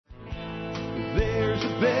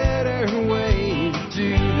there's a better way to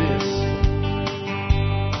do this.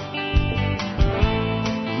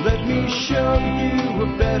 Let me show you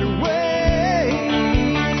a better way.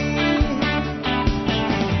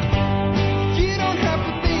 You don't have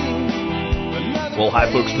to be another. Well,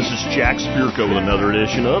 hi, folks. This is Jack Spirko with another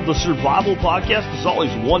edition of the Survival Podcast. As always,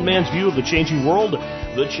 one man's view of the changing world,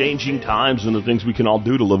 the changing times, and the things we can all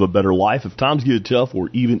do to live a better life if times get tough or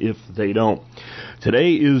even if they don't.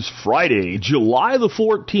 Today is Friday, July the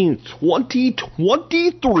 14th,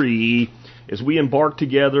 2023, as we embark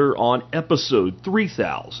together on episode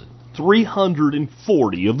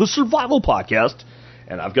 3,340 of the Survival Podcast.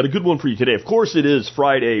 And I've got a good one for you today. Of course, it is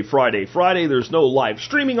Friday. There's no live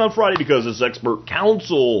streaming on Friday because it's Expert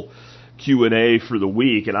Council Q&A for the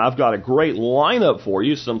week. And I've got a great lineup for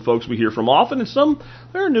you. Some folks we hear from often, and some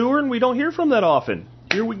they're newer and we don't hear from that often.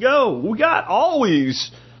 Here we go. We got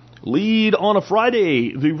always lead on a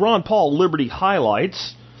Friday, the Ron Paul Liberty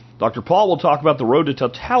Highlights. Dr. Paul will talk about the road to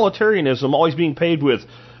totalitarianism always being paved with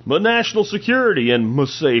national security and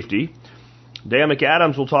safety. Dan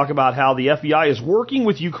McAdams will talk about how the FBI is working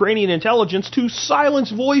with Ukrainian intelligence to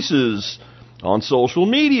silence voices on social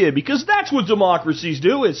media, because that's what democracies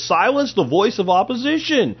do, is silence the voice of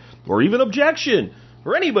opposition or even objection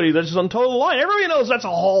or anybody that's on total line. Everybody knows that's a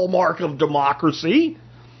hallmark of democracy,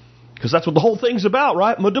 because that's what the whole thing's about,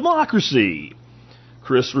 right? Democracy.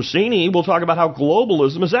 Chris Rossini will talk about how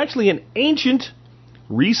globalism is actually an ancient,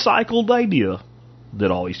 recycled idea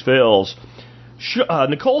that always fails.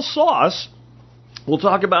 Nicole Sauce will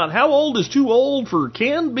talk about how old is too old for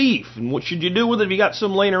canned beef, and what should you do with it if you got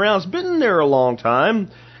some laying around. It's been there a long time.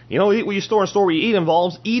 You know, eat what you store and store what you eat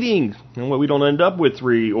involves eating, and we don't end up with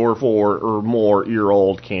 3 or 4 or more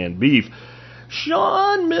year-old canned beef.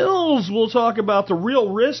 Sean Mills will talk about the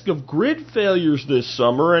real risk of grid failures this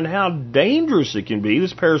summer and how dangerous it can be.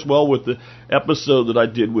 This pairs well with the episode that I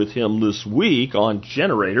did with him this week on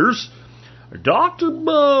generators. Dr.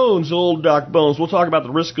 Bones, old Doc Bones, will talk about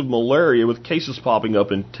the risk of malaria with cases popping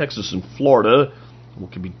up in Texas and Florida.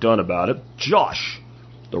 What can be done about it? Josh,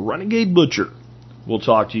 the Renegade Butcher, will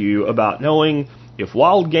talk to you about knowing if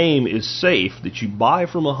wild game is safe that you buy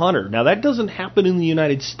from a hunter. Now, that doesn't happen in the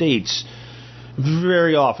United States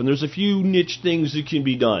very often. There's a few niche things that can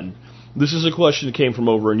be done. This is a question that came from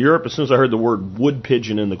over in Europe. As soon as I heard the word wood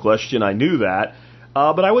pigeon in the question, I knew that.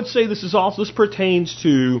 But I would say this pertains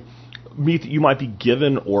to meat that you might be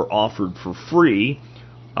given or offered for free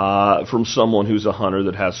from someone who's a hunter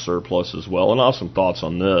that has surplus as well. And I'll have some thoughts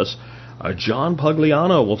on this. John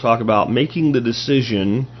Pugliano will talk about making the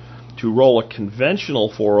decision to roll a conventional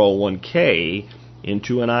 401k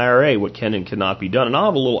into an IRA, what can and cannot be done. And I'll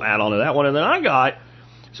have a little add-on to that one. And then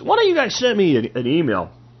so one of you guys sent me an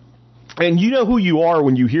email. And you know who you are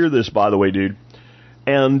when you hear this, by the way, dude.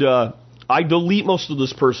 And I delete most of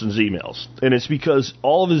this person's emails. And it's because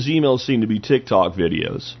all of his emails seem to be TikTok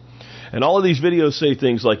videos. And all of these videos say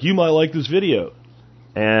things like, you might like this video,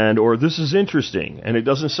 or this is interesting. And it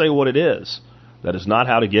doesn't say what it is. That is not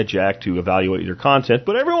how to get Jack to evaluate your content.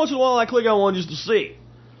 But every once in a while I click on one just to see.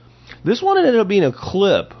 This one ended up being a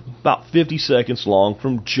clip about 50 seconds long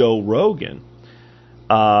from Joe Rogan,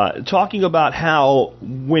 talking about how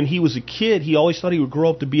when he was a kid, he always thought he would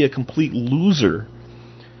grow up to be a complete loser,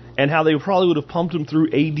 and how they probably would have pumped him through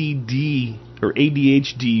ADD or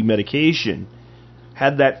ADHD medication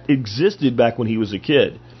had that existed back when he was a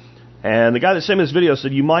kid. And the guy that sent me this video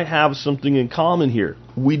said, you might have something in common here.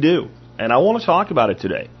 We do. And I want to talk about it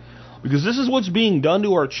today, because this is what's being done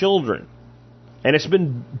to our children. And it's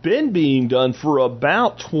been being done for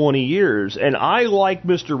about 20 years. And I, like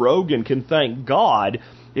Mr. Rogan, can thank God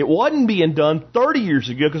it wasn't being done 30 years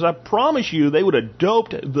ago, because I promise you they would have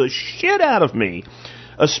doped the shit out of me.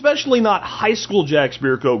 Especially not high school Jack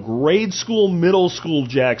Spirko, grade school, middle school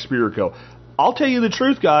Jack Spirko. I'll tell you the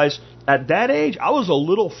truth, guys. At that age, I was a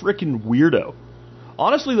little freaking weirdo.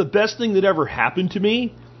 Honestly, the best thing that ever happened to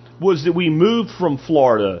me was that we moved from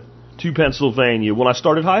Florida to Pennsylvania when I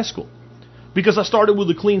started high school. Because I started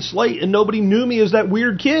with a clean slate and nobody knew me as that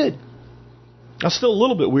weird kid. I'm still a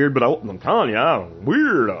little bit weird, but I'm telling you, I'm a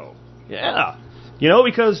weirdo. Yeah. You know,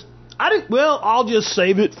 because I'll just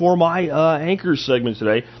save it for my anchor segment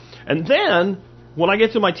today. And then, when I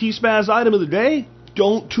get to my T-Spaz item of the day,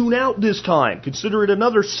 don't tune out this time. Consider it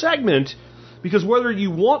another segment, because whether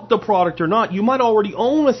you want the product or not, you might already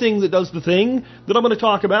own a thing that does the thing that I'm going to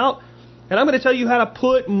talk about. And I'm going to tell you how to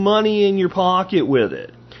put money in your pocket with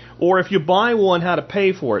it. Or if you buy one, how to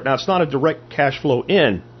pay for it. Now, it's not a direct cash flow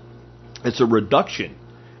in. It's a reduction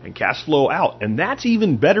and cash flow out. And that's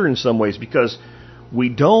even better in some ways, because we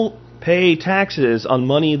don't pay taxes on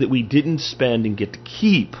money that we didn't spend and get to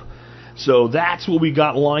keep. So that's what we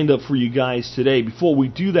got lined up for you guys today. Before we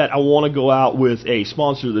do that, I want to go out with a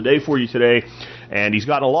sponsor of the day for you today. And he's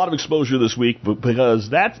gotten a lot of exposure this week, but because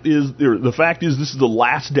the fact is this is the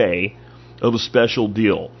last day of a special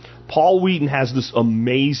deal. Paul Wheaton has this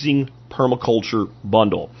amazing permaculture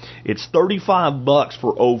bundle. It's $35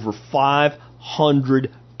 for over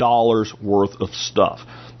 $500 worth of stuff.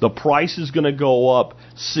 The price is going to go up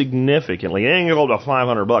significantly. It ain't going to go up to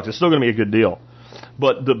 $500. It's still going to be a good deal.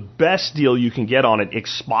 But the best deal you can get on it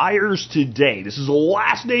expires today. This is the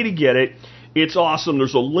last day to get it. It's awesome.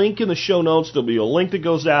 There's a link in the show notes. There'll be a link that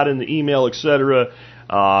goes out in the email, etc.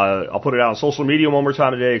 I'll put it out on social media one more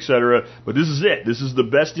time today, etc. But this is it. This is the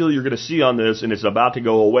best deal you're going to see on this, and it's about to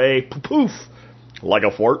go away. Poof! Like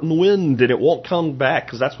a fart in the wind, and it won't come back,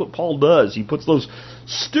 because that's what Paul does. He puts those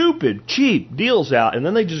stupid, cheap deals out, and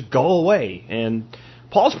then they just go away. And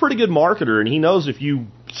Paul's a pretty good marketer, and he knows if you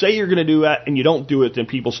say you're going to do that and you don't do it, then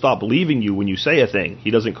people stop believing you when you say a thing.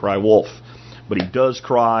 He doesn't cry wolf, but he does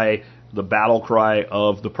cry the battle cry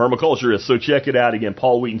of the permaculturist. So check it out again,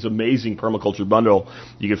 Paul Wheaton's amazing permaculture bundle.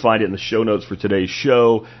 You can find it in the show notes for today's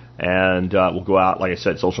show, and we'll go out, like I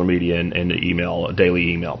said, social media and email, a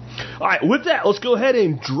daily email. All right, with that, let's go ahead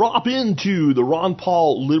and drop into the Ron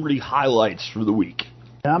Paul Liberty highlights for the week.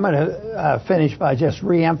 I'm going to finish by just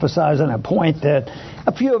re-emphasizing a point that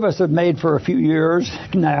a few of us have made for a few years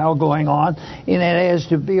now going on, and it is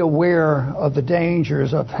to be aware of the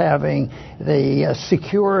dangers of having the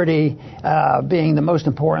security being the most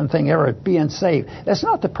important thing ever, being safe. That's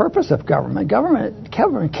not the purpose of government.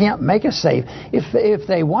 Government can't make us safe. If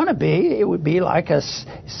they want to be, it would be like a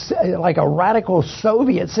radical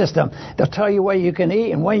Soviet system. They'll tell you what you can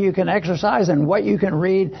eat and when you can exercise and what you can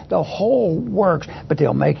read. The whole works, but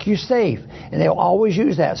they'll make you safe, and they'll always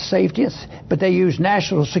use that safety, but they use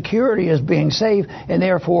national security as being safe, and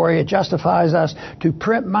therefore it justifies us to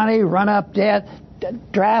print money, run up debt,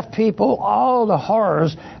 draft people, all the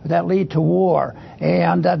horrors that lead to war.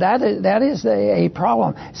 And that is a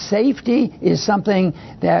problem. Safety is something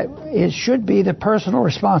that should be the personal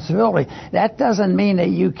responsibility. That doesn't mean that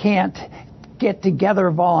you can't get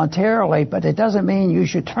together voluntarily, but it doesn't mean you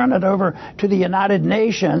should turn it over to the United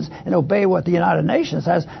Nations and obey what the United Nations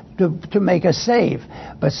says to make us safe.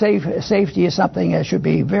 But safety is something that should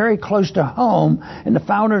be very close to home, and the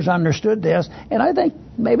founders understood this, and I think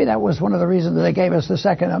maybe that was one of the reasons that they gave us the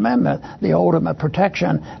Second Amendment, the ultimate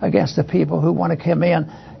protection against the people who want to come in,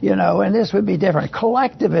 and this would be different.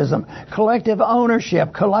 Collectivism, collective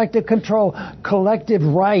ownership, collective control, collective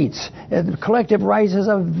rights. Collective rights is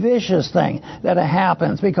a vicious thing that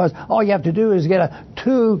happens because all you have to do is get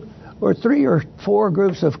two or three or four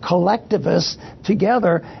groups of collectivists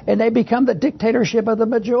together, and they become the dictatorship of the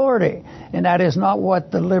majority. And that is not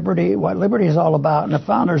what liberty is all about, and the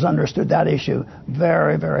founders understood that issue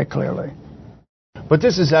very, very clearly. But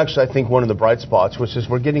this is actually, I think, one of the bright spots, which is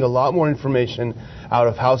we're getting a lot more information out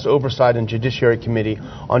of House Oversight and Judiciary Committee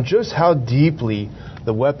on just how deeply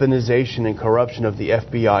the weaponization and corruption of the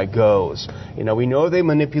FBI goes. We know they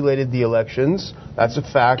manipulated the elections. That's a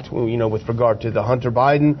fact, with regard to the Hunter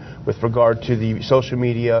Biden, with regard to the social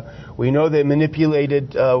media. We know they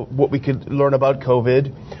manipulated what we could learn about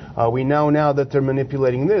COVID. We know now that they're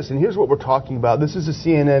manipulating this. And here's what we're talking about. This is a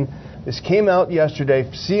CNN. This came out yesterday.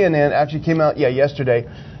 CNN actually came out, yesterday.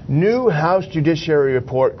 New House Judiciary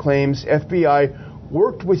report claims FBI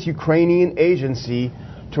worked with Ukrainian agency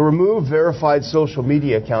to remove verified social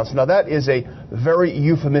media accounts. Now, that is a very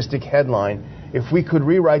euphemistic headline. If we could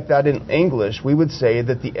rewrite that in English, we would say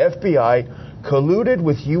that the FBI colluded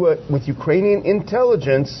with Ukrainian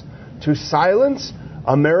intelligence to silence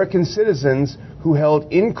American citizens who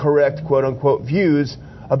held incorrect, quote-unquote, views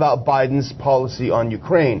about Biden's policy on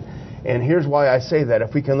Ukraine. And here's why I say that.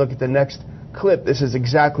 If we can look at the next clip, this is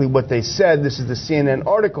exactly what they said. This is the CNN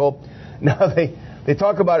article. Now, they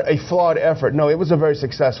talk about a flawed effort. No, it was a very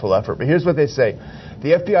successful effort. But here's what they say.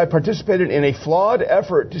 The FBI participated in a flawed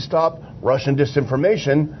effort to stop Russian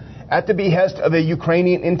disinformation at the behest of a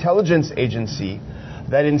Ukrainian intelligence agency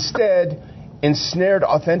that instead ensnared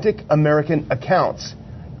authentic American accounts,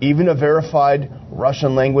 even a verified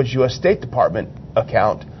Russian-language U.S. State Department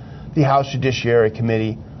account, the House Judiciary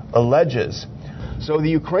Committee alleges. So the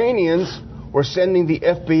Ukrainians were sending the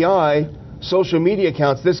FBI social media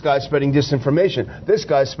accounts. This guy's spreading disinformation. This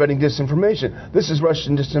guy's spreading disinformation. This is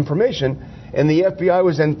Russian disinformation. And the FBI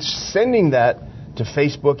was then sending that to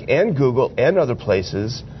Facebook and Google and other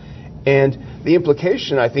places. And the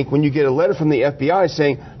implication, I think, when you get a letter from the FBI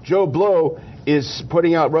saying Joe Blow is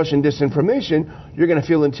putting out Russian disinformation, you're going to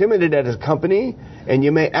feel intimidated as a company and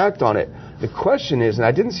you may act on it. The question is, and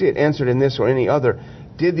I didn't see it answered in this or any other,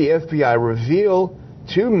 did the FBI reveal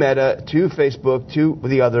to Meta, to Facebook, to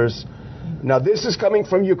the others. Now, this is coming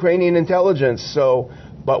from Ukrainian intelligence,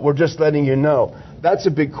 but we're just letting you know. That's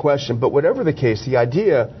a big question. But whatever the case, the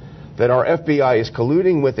idea that our FBI is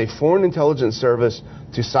colluding with a foreign intelligence service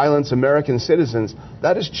to silence American citizens,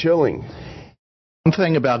 that is chilling. One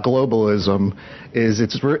thing about globalism is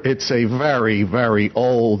it's a very, very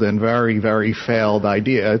old and very, very failed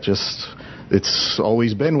idea. It's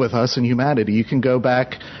always been with us in humanity. You can go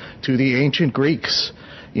back to the ancient Greeks,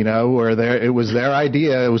 where it was their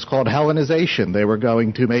idea. It was called Hellenization. They were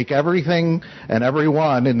going to make everything and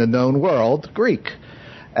everyone in the known world Greek.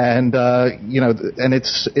 And, and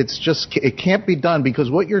it can't be done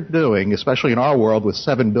because what you're doing, especially in our world with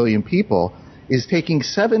 7 billion people, is taking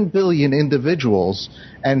 7 billion individuals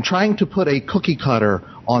and trying to put a cookie cutter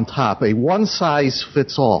on top, a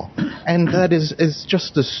one-size-fits-all. And that is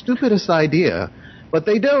just the stupidest idea. But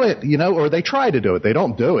they do it, or they try to do it. They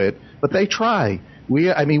don't do it, but they try. We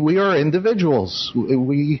are individuals.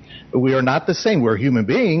 We are not the same. We're human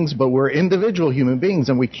beings, but we're individual human beings,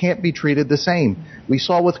 and we can't be treated the same. We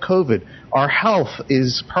saw with COVID. Our health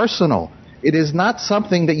is personal. It is not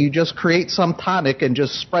something that you just create some tonic and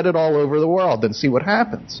just spread it all over the world and see what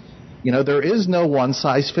happens. There is no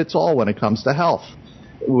one-size-fits-all when it comes to health.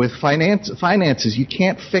 With finances, you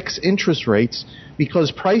can't fix interest rates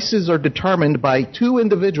because prices are determined by two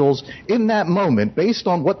individuals in that moment based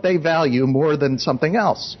on what they value more than something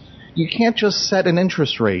else. You can't just set an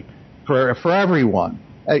interest rate for everyone.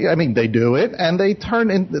 They do it, and they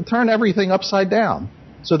turn everything upside down.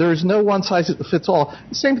 So there's no one-size-fits-all.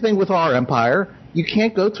 Same thing with our empire. You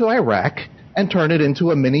can't go to Iraq and turn it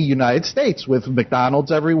into a mini United States with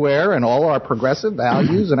McDonald's everywhere and all our progressive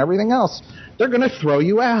values and everything else. They're going to throw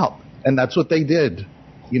you out, and that's what they did.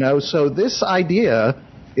 So this idea,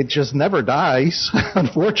 it just never dies,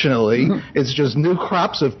 unfortunately. It's just new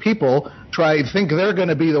crops of people think they're going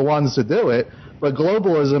to be the ones to do it, but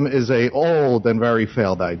globalism is a old and very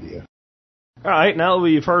failed idea. All right, now that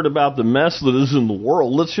we've heard about the mess that is in the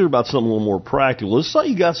world, let's hear about something a little more practical. Let's say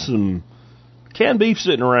you got some canned beef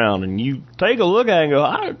sitting around, and you take a look at it and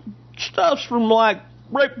go, stuff's from right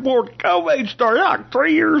before the COVID started,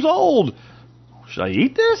 3 years old. Should I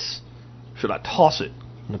eat this? Should I toss it?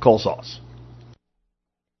 Nicole Sauce.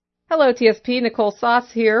 Hello, TSP. Nicole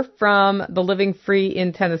Sauce here from the Living Free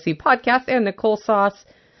in Tennessee podcast and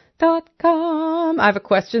NicoleSauce.com. I have a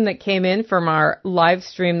question that came in from our live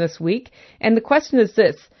stream this week, and the question is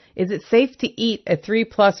this: is it safe to eat a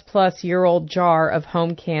 3+ year old jar of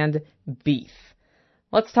home canned beef?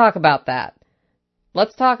 Let's talk about that.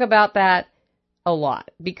 Let's talk about that a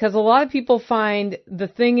lot, because a lot of people find the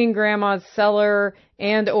thing in grandma's cellar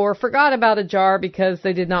and or forgot about a jar because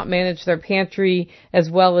they did not manage their pantry as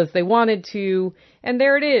well as they wanted to. And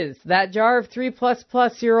there it is, that jar of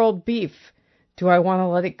 3+ year old beef. Do I want to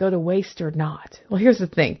let it go to waste or not? Well, here's the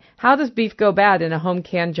thing. How does beef go bad in a home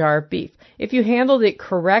canned jar of beef? If you handled it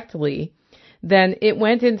correctly, then it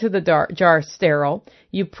went into the jar sterile.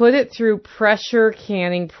 You put it through pressure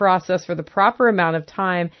canning process for the proper amount of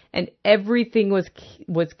time, and everything was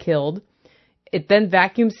killed. It then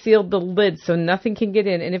vacuum sealed the lid so nothing can get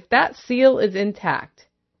in. And if that seal is intact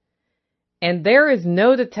and there is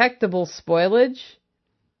no detectable spoilage,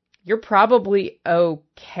 you're probably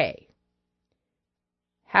okay.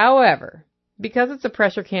 However, because it's a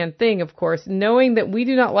pressure can thing, of course, knowing that we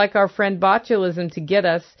do not like our friend botulism to get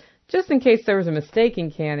us, just in case there was a mistake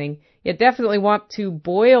in canning, you definitely want to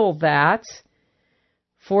boil that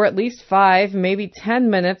for at least 5, maybe 10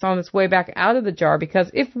 minutes on its way back out of the jar, because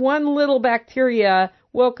if one little bacteria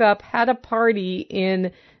woke up, had a party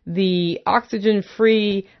in the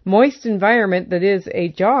oxygen-free, moist environment that is a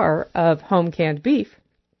jar of home canned beef,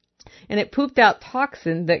 and it pooped out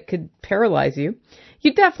toxin that could paralyze you,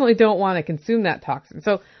 you definitely don't want to consume that toxin.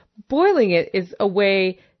 So boiling it is a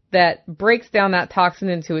way that breaks down that toxin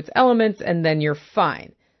into its elements, and then you're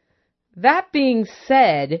fine. That being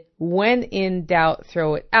said, when in doubt,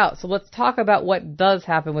 throw it out. So let's talk about what does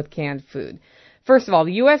happen with canned food. First of all,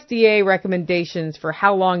 the USDA recommendations for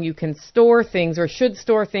how long you can store things or should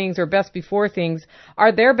store things or best before things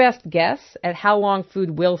are their best guess at how long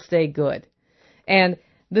food will stay good. And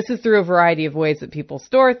this is through a variety of ways that people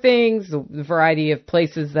store things, the variety of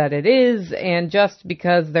places that it is, and just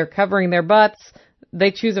because they're covering their butts, they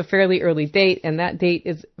choose a fairly early date, and that date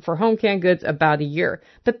is, for home canned goods, about a year.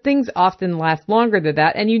 But things often last longer than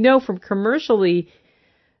that, and you know from commercially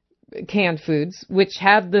canned foods, which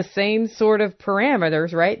have the same sort of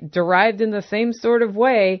parameters, right, derived in the same sort of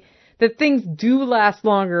way, that things do last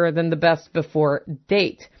longer than the best before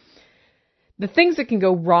date. The things that can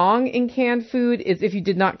go wrong in canned food is if you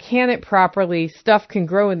did not can it properly, stuff can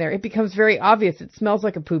grow in there. It becomes very obvious. It smells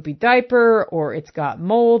like a poopy diaper, or it's got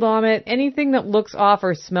mold on it. Anything that looks off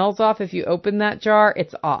or smells off, if you open that jar,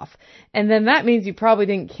 it's off. And then that means you probably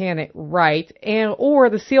didn't can it right,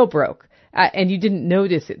 or the seal broke. And you didn't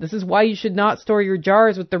notice it. This is why you should not store your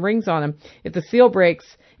jars with the rings on them. If the seal breaks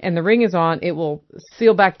and the ring is on, it will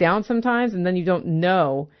seal back down sometimes, and then you don't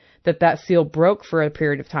know that seal broke for a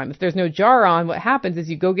period of time. If there's no jar on, what happens is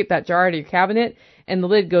you go get that jar out of your cabinet, and the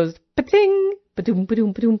lid goes pa-ting, pa-doom,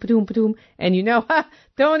 pa-doom, pa-doom, pa-doom, pa-doom, and you know,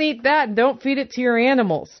 don't eat that, and don't feed it to your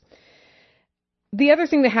animals. The other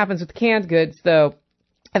thing that happens with canned goods, though,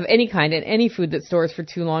 of any kind and any food that stores for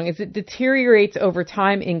too long, is it deteriorates over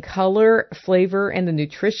time in color, flavor, and the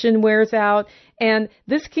nutrition wears out. And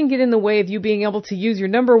this can get in the way of you being able to use your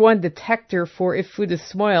number one detector for if food is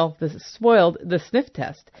spoiled, the sniff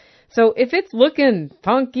test. So if it's looking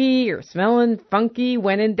funky or smelling funky,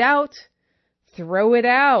 when in doubt, throw it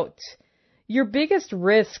out. Your biggest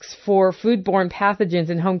risks for foodborne pathogens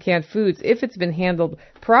in home canned foods, if it's been handled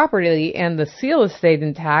properly and the seal has stayed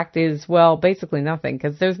intact, is, well, basically nothing,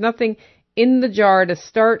 because there's nothing in the jar to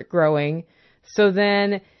start growing, so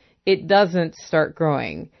then it doesn't start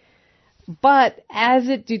growing. But as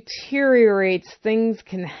it deteriorates, things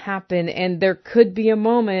can happen, and there could be a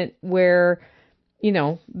moment where, you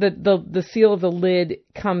know, the seal of the lid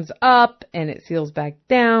comes up and it seals back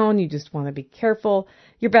down. You just want to be careful.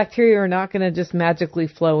 Your bacteria are not going to just magically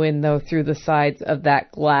flow in, though, through the sides of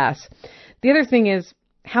that glass. The other thing is,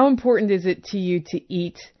 how important is it to you to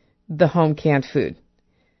eat the home canned food?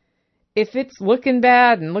 If it's looking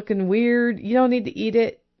bad and looking weird, you don't need to eat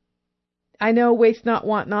it. I know, waste not,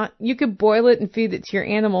 want not. You could boil it and feed it to your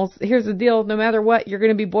animals. Here's the deal. No matter what, you're going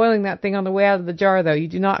to be boiling that thing on the way out of the jar, though. You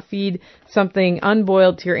do not feed something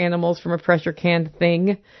unboiled to your animals from a pressure canned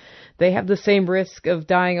thing. They have the same risk of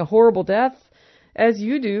dying a horrible death as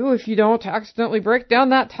you do if you don't accidentally break down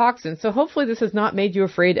that toxin. So hopefully this has not made you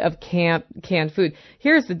afraid of canned food.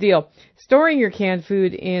 Here's the deal. Storing your canned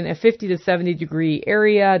food in a 50 to 70 degree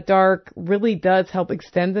area, dark, really does help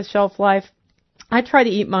extend the shelf life. I try to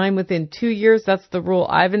eat mine within 2 years. That's the rule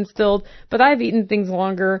I've instilled, but I've eaten things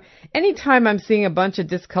longer. Anytime I'm seeing a bunch of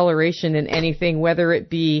discoloration in anything, whether it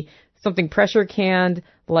be something pressure canned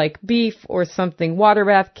like beef or something water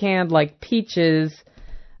bath canned like peaches,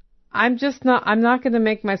 I'm not going to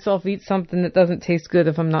make myself eat something that doesn't taste good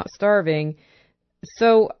if I'm not starving.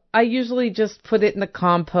 So I usually just put it in the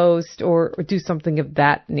compost or do something of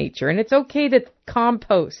that nature. And it's okay to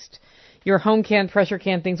compost your home canned, pressure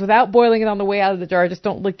canned things without boiling it on the way out of the jar. Just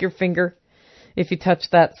don't lick your finger if you touch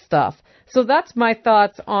that stuff. So that's my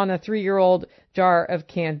thoughts on a 3-year-old jar of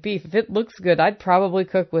canned beef. If it looks good, I'd probably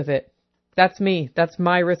cook with it. That's me. That's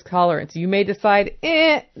my risk tolerance. You may decide,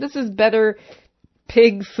 this is better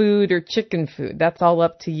pig food or chicken food. That's all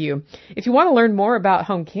up to you. If you want to learn more about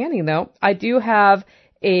home canning, though, I do have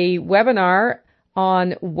a webinar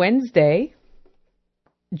on Wednesday,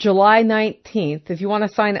 July 19th. If you want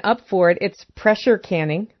to sign up for it, it's pressure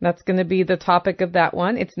canning. That's going to be the topic of that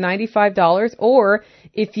one. It's $95. Or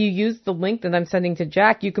if you use the link that I'm sending to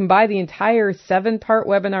Jack, you can buy the entire 7-part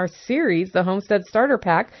webinar series, the Homestead Starter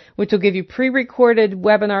Pack, which will give you pre-recorded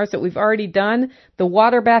webinars that we've already done, the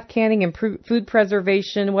water bath canning and food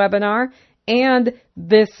preservation webinar, and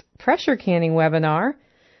this pressure canning webinar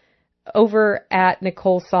over at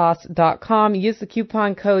NicoleSauce.com. Use the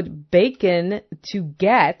coupon code BACON to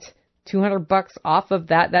get $200 off of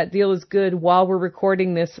that. That deal is good while we're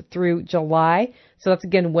recording this through July. So that's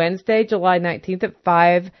again Wednesday, July 19th at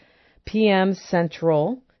 5 p.m.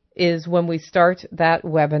 Central is when we start that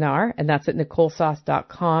webinar, and that's at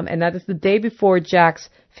NicoleSauce.com. And that is the day before Jack's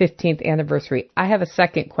 15th anniversary. I have a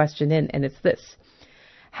second question in, and it's this.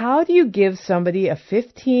 How do you give somebody a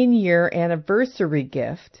 15-year anniversary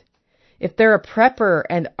gift if they're a prepper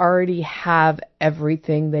and already have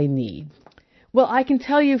everything they need? Well, I can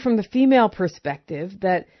tell you from the female perspective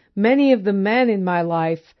that many of the men in my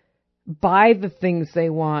life buy the things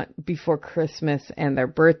they want before Christmas and their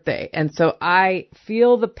birthday. And so I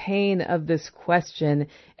feel the pain of this question.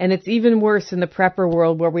 And it's even worse in the prepper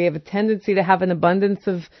world, where we have a tendency to have an abundance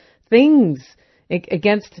of things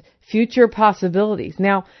against future possibilities.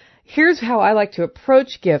 Now, here's how I like to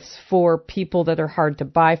approach gifts for people that are hard to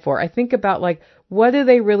buy for. I think about, like, what do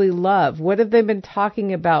they really love? What have they been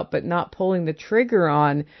talking about but not pulling the trigger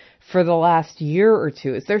on for the last year or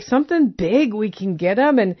two? Is there something big we can get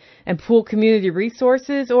them and pool community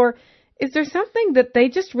resources? Or is there something that they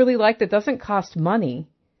just really like that doesn't cost money,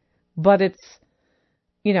 but it's,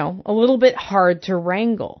 you know, a little bit hard to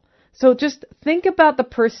wrangle? So just think about the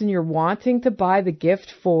person you're wanting to buy the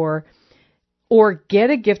gift for or get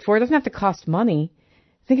a gift for. It doesn't have to cost money.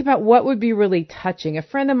 Think about what would be really touching. A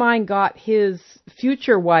friend of mine got his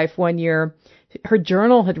future wife one year. Her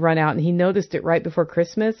journal had run out, and he noticed it right before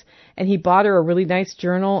Christmas, and he bought her a really nice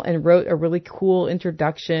journal and wrote a really cool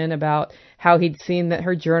introduction about how he'd seen that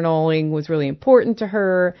her journaling was really important to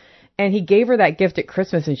her, and he gave her that gift at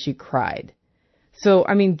Christmas, and she cried. So,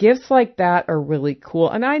 I mean, gifts like that are really cool.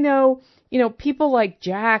 And I know, people like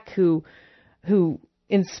Jack who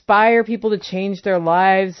inspire people to change their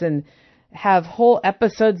lives and have whole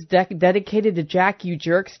episodes dedicated to Jack, you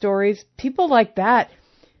jerk stories. People like that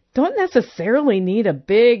don't necessarily need a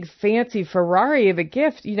big fancy Ferrari of a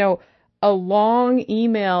gift. A long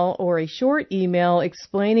email or a short email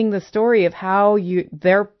explaining the story of how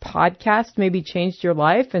their podcast maybe changed your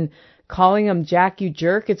life, and calling them Jack, you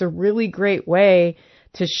jerk is a really great way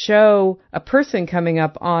to show a person coming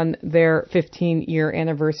up on their 15-year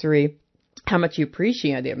anniversary how much you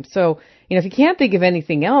appreciate him. So, if you can't think of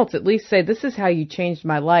anything else, at least say, this is how you changed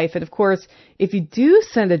my life. And of course, if you do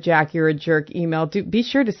send a Jack, you're a jerk email, be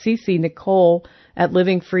sure to CC Nicole at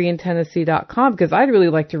livingfreeintennessee.com, because I'd really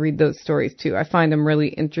like to read those stories too. I find them really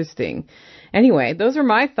interesting. Anyway, those are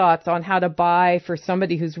my thoughts on how to buy for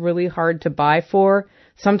somebody who's really hard to buy for.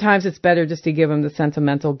 Sometimes it's better just to give them the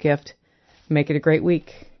sentimental gift. Make it a great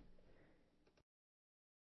week.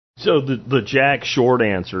 So the Jack short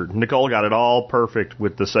answer, Nicole got it all perfect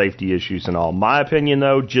with the safety issues and all. My opinion,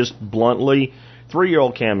 though, just bluntly,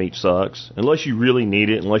 3-year-old canned meat sucks. Unless you really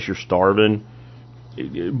need it, unless you're starving,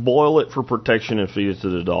 boil it for protection and feed it to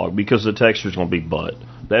the dog, because the texture's going to be butt.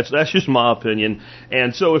 That's just my opinion.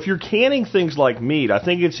 And so if you're canning things like meat, I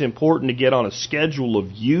think it's important to get on a schedule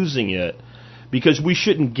of using it, because we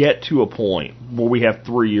shouldn't get to a point where we have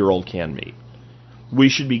 3-year-old canned meat. We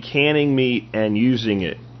should be canning meat and using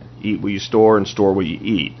it. Eat what you store and store what you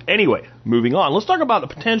eat. Anyway, moving on. Let's talk about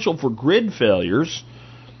the potential for grid failures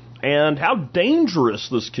and how dangerous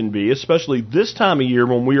this can be, especially this time of year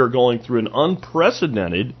when we are going through an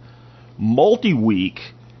unprecedented, multi-week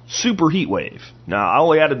super heat wave. Now, I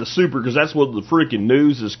only added the super because that's what the freaking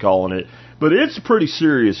news is calling it, but it's a pretty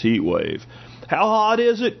serious heat wave. How hot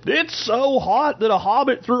is it? It's so hot that a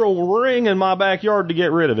hobbit threw a ring in my backyard to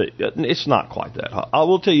get rid of it. It's not quite that hot. I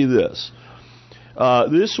will tell you this.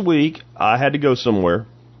 This week, I had to go somewhere.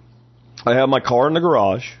 I had my car in the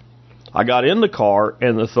garage. I got in the car,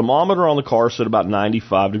 and the thermometer on the car said about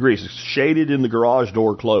 95 degrees. It's shaded in the garage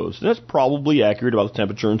door closed. That's probably accurate about the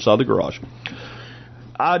temperature inside the garage.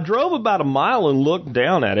 I drove about a mile and looked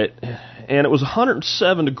down at it, and it was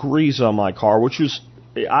 107 degrees on my car, which was,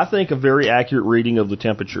 I think, a very accurate reading of the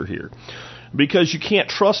temperature here. Because you can't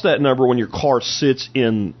trust that number when your car sits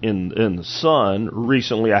in the sun.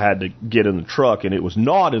 Recently, I had to get in the truck, and it was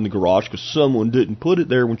not in the garage because someone didn't put it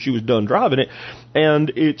there when she was done driving it. And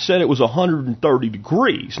it said it was 130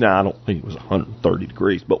 degrees. Now, I don't think it was 130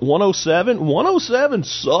 degrees, but 107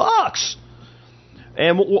 sucks.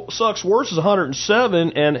 And what sucks worse is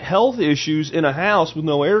 107 and health issues in a house with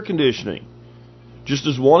no air conditioning. Just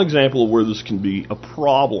as one example of where this can be a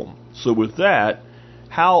problem. So with that,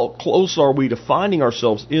 how close are we to finding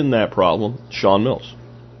ourselves in that problem? Sean Mills.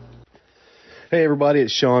 Hey everybody,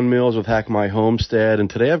 it's Sean Mills with Hack My Homestead, and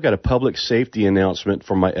today I've got a public safety announcement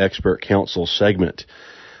from my Expert Council segment.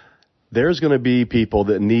 There's going to be people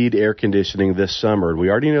that need air conditioning this summer. We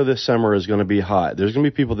already know this summer is going to be hot. There's going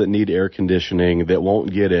to be people that need air conditioning that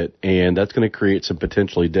won't get it, and that's going to create some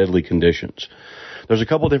potentially deadly conditions. There's a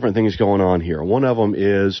couple different things going on here. One of them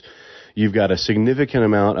is you've got a significant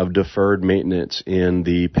amount of deferred maintenance in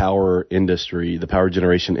the power industry, the power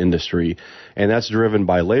generation industry, and that's driven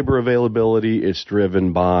by labor availability. It's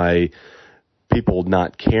driven by people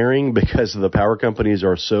not caring because the power companies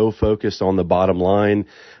are so focused on the bottom line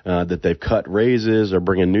that they've cut raises or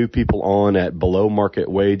bringing new people on at below market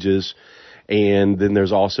wages. And then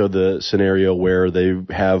there's also the scenario where they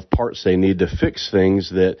have parts they need to fix things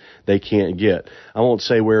that they can't get. I won't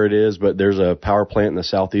say where it is, but there's a power plant in the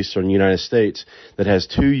southeastern United States that has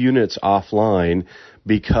 2 units offline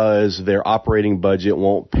because their operating budget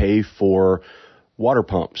won't pay for water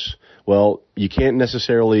pumps. Well, you can't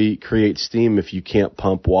necessarily create steam if you can't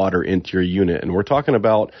pump water into your unit. And we're talking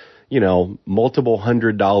about, multiple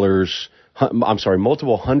hundreds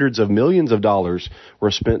of millions of dollars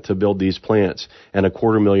were spent to build these plants, and a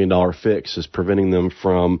 $250,000 fix is preventing them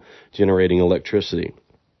from generating electricity.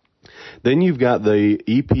 Then you've got the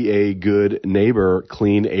EPA Good Neighbor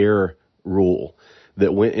Clean Air rule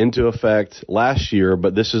that went into effect last year,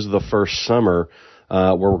 but this is the first summer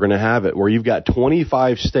where we're going to have it, where you've got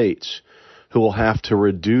 25 states who will have to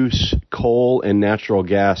reduce coal and natural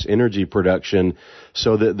gas energy production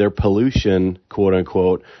so that their pollution, quote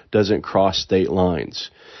unquote, doesn't cross state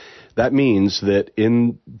lines. That means that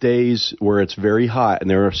in days where it's very hot and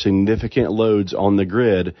there are significant loads on the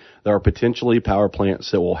grid, there are potentially power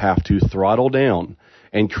plants that will have to throttle down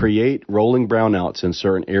and create rolling brownouts in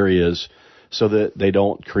certain areas so that they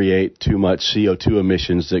don't create too much CO2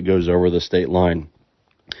 emissions that goes over the state line.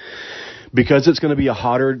 Because it's going to be a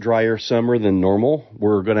hotter, drier summer than normal,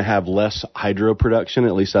 we're going to have less hydro production.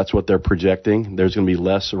 At least that's what they're projecting. There's going to be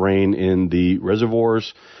less rain in the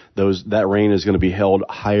reservoirs. That rain is going to be held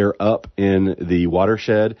higher up in the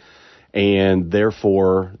watershed, and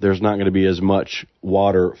therefore there's not going to be as much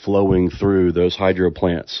water flowing through those hydro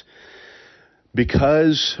plants.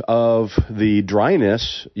 Because of the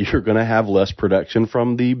dryness, you're going to have less production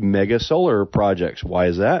from the mega solar projects. Why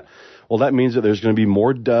is that? Well, that means that there's going to be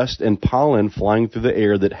more dust and pollen flying through the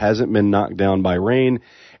air that hasn't been knocked down by rain,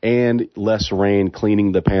 and less rain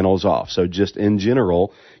cleaning the panels off. So just in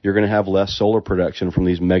general, you're going to have less solar production from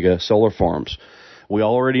these mega solar farms. We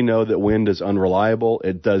already know that wind is unreliable.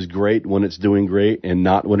 It does great when it's doing great and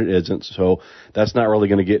not when it isn't. So that's not really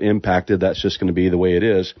going to get impacted. That's just going to be the way it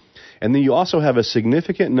is. And then you also have a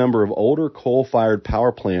significant number of older coal-fired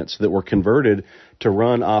power plants that were converted to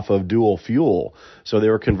run off of dual fuel. So they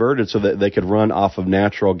were converted so that they could run off of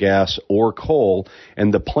natural gas or coal.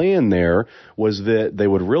 And the plan there was that they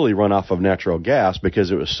would really run off of natural gas because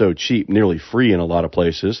it was so cheap, nearly free in a lot of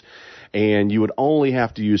places. And you would only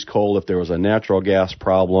have to use coal if there was a natural gas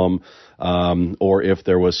problem, or if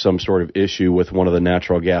there was some sort of issue with one of the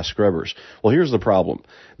natural gas scrubbers. Well, here's the problem.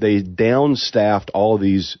 They downstaffed all of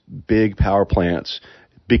these big power plants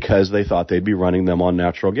because they thought they'd be running them on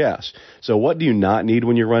natural gas. So what do you not need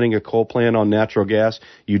when you're running a coal plant on natural gas?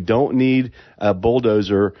 You don't need a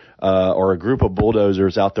bulldozer or a group of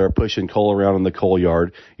bulldozers out there pushing coal around in the coal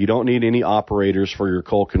yard. You don't need any operators for your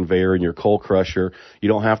coal conveyor and your coal crusher. You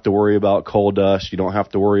don't have to worry about coal dust. You don't have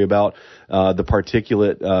to worry about the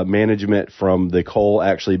particulate management from the coal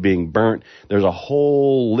actually being burnt. There's a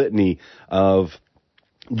whole litany of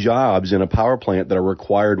jobs in a power plant that are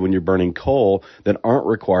required when you're burning coal that aren't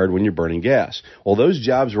required when you're burning gas. Well, those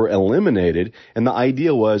jobs were eliminated, and the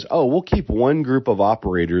idea was, we'll keep one group of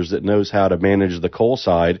operators that knows how to manage the coal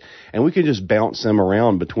side, and we can just bounce them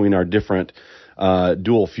around between our different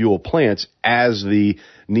dual fuel plants as the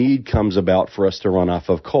need comes about for us to run off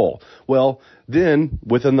of coal. Well, then,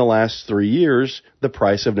 within the last 3 years, the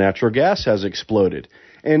price of natural gas has exploded.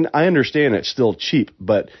 And I understand it's still cheap,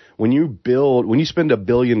 but when you spend $1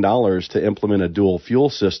 billion to implement a dual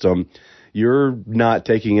fuel system, you're not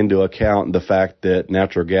taking into account the fact that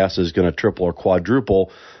natural gas is going to triple or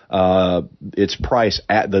quadruple its price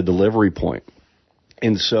at the delivery point.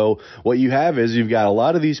 And so what you have is you've got a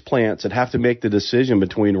lot of these plants that have to make the decision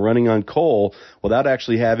between running on coal without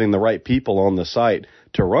actually having the right people on the site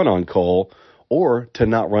to run on coal, or to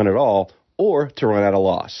not run at all, or to run at a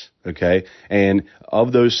loss. Okay. And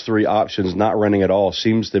of those three options, not running at all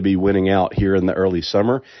seems to be winning out here in the early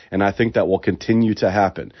summer. And I think that will continue to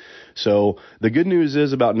happen. So the good news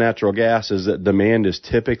is about natural gas is that demand is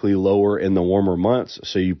typically lower in the warmer months.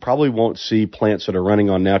 So you probably won't see plants that are running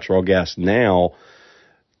on natural gas now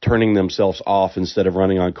turning themselves off instead of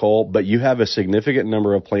running on coal. But you have a significant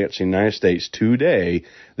number of plants in the United States today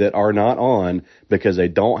that are not on because they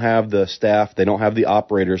don't have the staff, they don't have the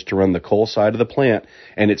operators to run the coal side of the plant,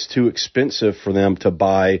 and it's too expensive for them to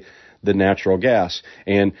buy the natural gas.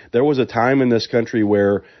 And there was a time in this country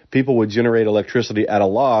where people would generate electricity at a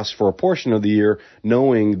loss for a portion of the year,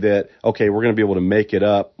 knowing that, okay, we're going to be able to make it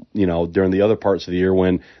up, during the other parts of the year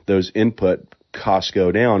when those input costs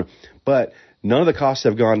go down. But none of the costs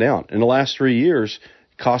have gone down. In the last 3 years,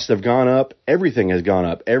 costs have gone up. Everything has gone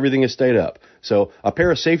up. Everything has stayed up. So a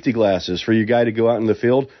pair of safety glasses for your guy to go out in the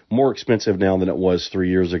field, more expensive now than it was 3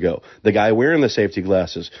 years ago. The guy wearing the safety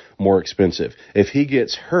glasses, more expensive. If he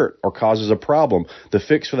gets hurt or causes a problem, the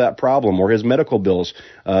fix for that problem or his medical bills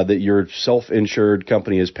that your self-insured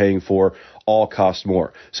company is paying for all cost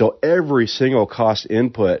more. So every single cost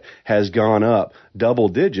input has gone up double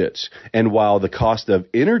digits. And while the cost of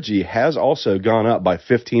energy has also gone up by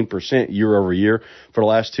 15% year over year for the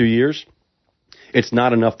last 2 years, it's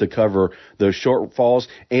not enough to cover those shortfalls,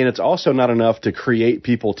 and it's also not enough to create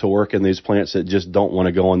people to work in these plants that just don't want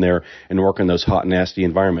to go in there and work in those hot, nasty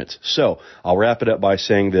environments. So I'll wrap it up by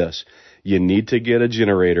saying this. You need to get a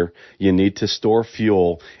generator, you need to store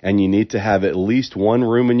fuel, and you need to have at least one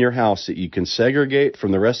room in your house that you can segregate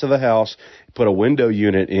from the rest of the house, put a window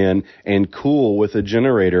unit in, and cool with a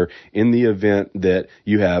generator in the event that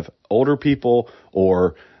you have older people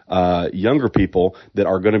or younger people that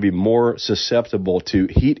are going to be more susceptible to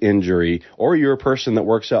heat injury, or you're a person that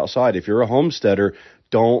works outside. If you're a homesteader,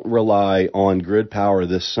 don't rely on grid power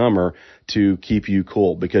this summer to keep you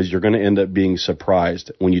cool, because you're going to end up being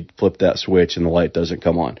surprised when you flip that switch and the light doesn't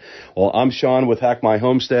come on. Well, I'm Sean with Hack My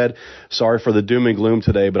Homestead. Sorry for the doom and gloom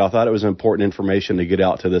today, but I thought it was important information to get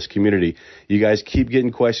out to this community. You guys keep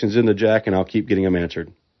getting questions into Jack, and I'll keep getting them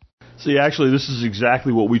answered. See, actually, this is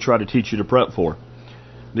exactly what we try to teach you to prep for.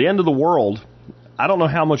 The end of the world, I don't know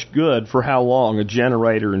how much good for how long a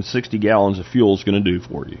generator and 60 gallons of fuel is going to do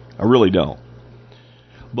for you. I really don't.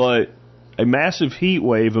 But a massive heat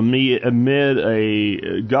wave amid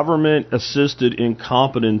a government-assisted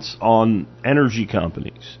incompetence on energy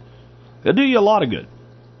companies, it'll do you a lot of good.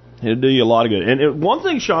 It'll do you a lot of good. And one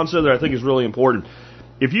thing Sean said that I think is really important,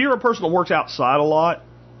 if you're a person that works outside a lot,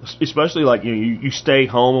 especially like you stay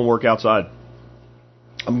home and work outside,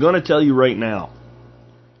 I'm going to tell you right now,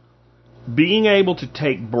 being able to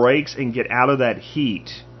take breaks and get out of that heat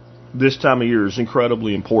this time of year is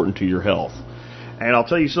incredibly important to your health. And I'll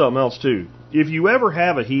tell you something else, too. If you ever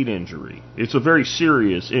have a heat injury, it's a very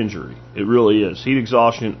serious injury. It really is. Heat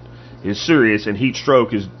exhaustion is serious, and heat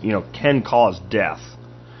stroke can cause death.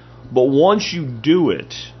 But once you do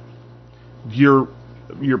it, your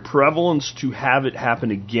prevalence to have it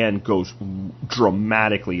happen again goes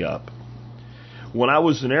dramatically up. When I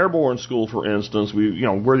was in airborne school, for instance, we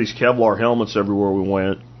wear these Kevlar helmets everywhere we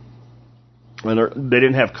went, and they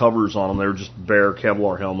didn't have covers on them. They were just bare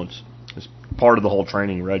Kevlar helmets. It's part of the whole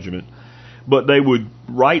training regimen. But they would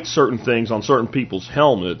write certain things on certain people's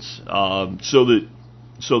helmets so that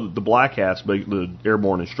the black hats, the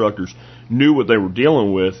airborne instructors, knew what they were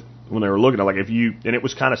dealing with when they were looking at, like, and it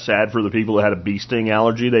was kind of sad for the people that had a bee sting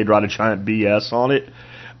allergy. They'd write a giant BS on it,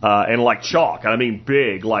 and like chalk. I mean,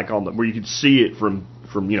 big, like where you could see it from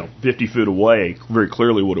 50 feet away, very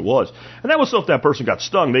clearly what it was. And that was so if that person got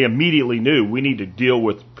stung, they immediately knew we need to deal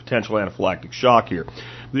with potential anaphylactic shock here.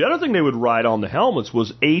 The other thing they would write on the helmets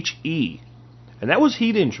was HE, and that was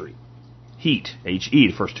heat injury. Heat, H-E,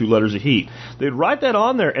 the first two letters of heat. They'd write that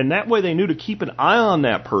on there, and that way they knew to keep an eye on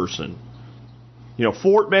that person.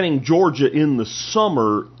 Fort Benning, Georgia, in the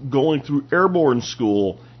summer, going through airborne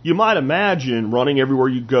school, you might imagine running everywhere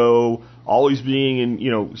you go, always being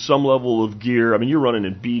in, some level of gear. I mean, you're running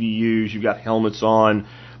in BDUs, you've got helmets on,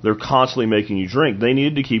 they're constantly making you drink. They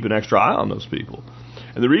needed to keep an extra eye on those people.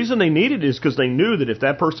 And the reason they needed it is because they knew that if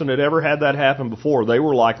that person had ever had that happen before, they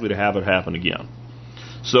were likely to have it happen again.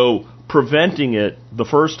 So preventing it the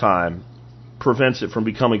first time prevents it from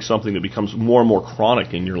becoming something that becomes more and more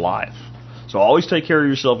chronic in your life. So always take care of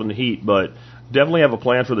yourself in the heat, but definitely have a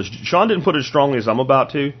plan for this. Sean didn't put it as strongly as I'm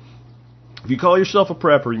about to. If you call yourself a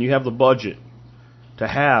prepper and you have the budget to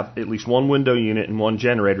have at least one window unit and one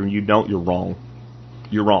generator and you don't, you're wrong.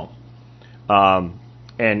 You're wrong. And,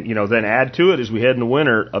 then add to it as we head into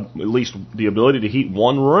winter, at least the ability to heat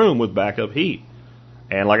one room with backup heat.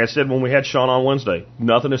 And like I said when we had Sean on Wednesday,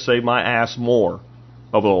 nothing has saved my ass more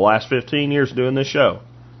over the last 15 years doing this show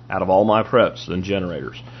out of all my preps than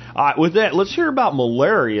generators. All right, with that, let's hear about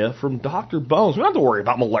malaria from Dr. Bones. We don't have to worry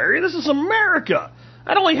about malaria. This is America.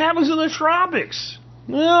 That only happens in the tropics.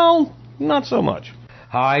 Well, not so much.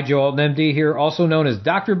 Hi, Joe Alton, MD here, also known as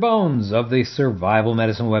Dr. Bones of the survival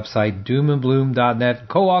medicine website doomandbloom.net,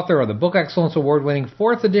 co-author of the Book Excellence Award-winning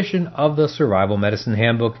 4th edition of the Survival Medicine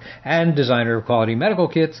Handbook, and designer of quality medical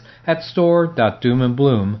kits at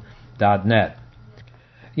store.doomandbloom.net.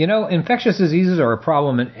 Infectious diseases are a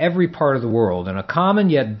problem in every part of the world, and a common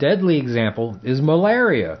yet deadly example is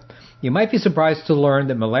malaria. You might be surprised to learn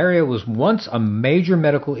that malaria was once a major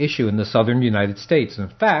medical issue in the southern United States. In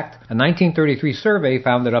fact, a 1933 survey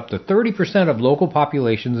found that up to 30% of local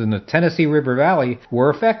populations in the Tennessee River Valley were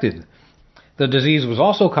affected. The disease was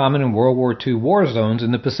also common in World War II war zones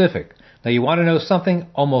in the Pacific. Now, you want to know something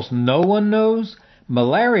almost no one knows?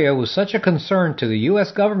 Malaria was such a concern to the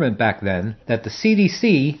U.S. government back then that the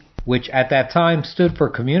CDC, which at that time stood for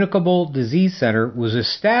Communicable Disease Center, was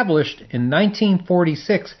established in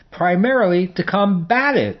 1946 primarily to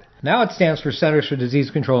combat it. Now it stands for Centers for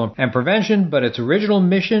Disease Control and Prevention, but its original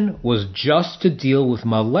mission was just to deal with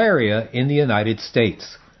malaria in the United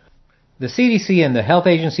States. The CDC and the health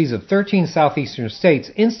agencies of 13 southeastern states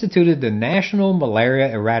instituted the National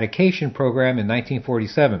Malaria Eradication Program in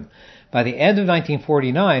 1947. By the end of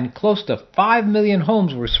 1949, close to 5 million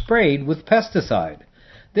homes were sprayed with pesticide.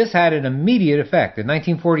 This had an immediate effect. In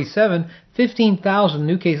 1947, 15,000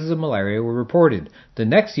 new cases of malaria were reported. The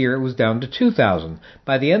next year, it was down to 2,000.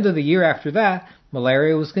 By the end of the year after that,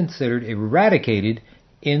 malaria was considered eradicated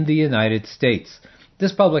in the United States.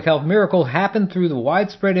 This public health miracle happened through the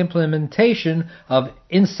widespread implementation of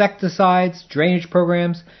insecticides, drainage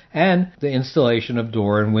programs, and the installation of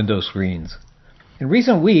door and window screens. In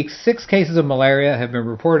recent weeks, 6 cases of malaria have been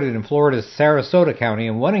reported in Florida's Sarasota County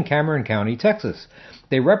and 1 in Cameron County, Texas.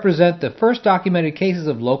 They represent the first documented cases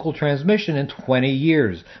of local transmission in 20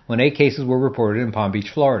 years, when 8 cases were reported in Palm Beach,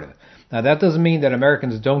 Florida. Now, that doesn't mean that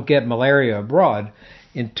Americans don't get malaria abroad.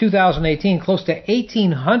 In 2018, close to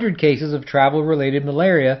 1,800 cases of travel-related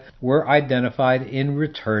malaria were identified in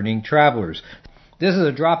returning travelers. This is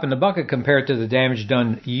a drop in the bucket compared to the damage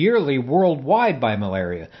done yearly worldwide by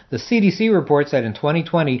malaria. The CDC reports that in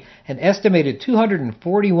 2020, an estimated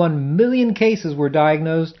 241 million cases were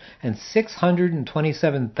diagnosed and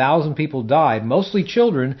 627,000 people died, mostly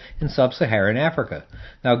children, in sub-Saharan Africa.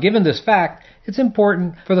 Now, given this fact, it's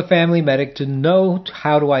important for the family medic to know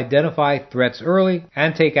how to identify threats early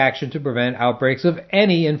and take action to prevent outbreaks of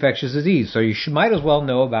any infectious disease. So you might as well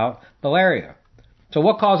know about malaria. So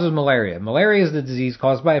what causes malaria? Malaria is the disease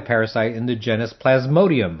caused by a parasite in the genus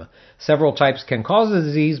Plasmodium. Several types can cause the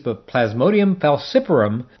disease, but Plasmodium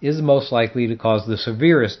falciparum is most likely to cause the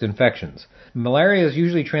severest infections. Malaria is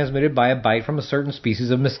usually transmitted by a bite from a certain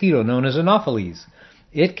species of mosquito known as Anopheles.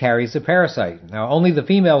 It carries the parasite. Now, only the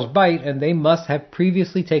females bite, and they must have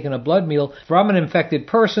previously taken a blood meal from an infected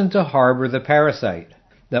person to harbor the parasite.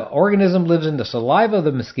 The organism lives in the saliva of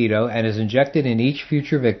the mosquito and is injected in each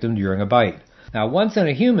future victim during a bite. Now, once in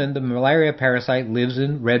a human, the malaria parasite lives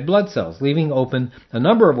in red blood cells, leaving open a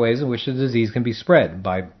number of ways in which the disease can be spread,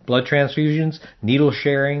 by blood transfusions, needle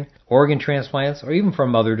sharing, organ transplants, or even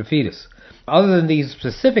from mother to fetus. Other than these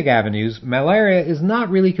specific avenues, malaria is not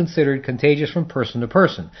really considered contagious from person to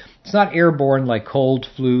person. It's not airborne like cold,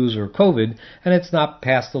 flus, or COVID, and it's not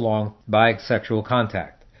passed along by sexual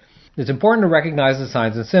contact. It's important to recognize the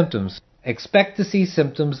signs and symptoms. Expect to see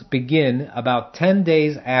symptoms begin about 10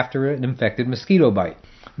 days after an infected mosquito bite.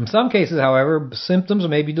 In some cases, however, symptoms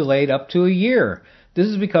may be delayed up to a year. This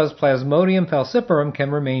is because Plasmodium falciparum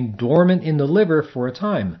can remain dormant in the liver for a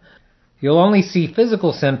time. You'll only see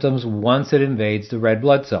physical symptoms once it invades the red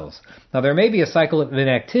blood cells. Now, there may be a cycle of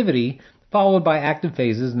inactivity followed by active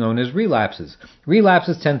phases known as relapses.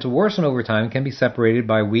 Relapses tend to worsen over time and can be separated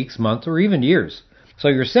by weeks, months, or even years. So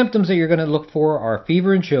your symptoms that you're going to look for are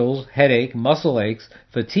fever and chills, headache, muscle aches,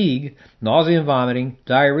 fatigue, nausea and vomiting,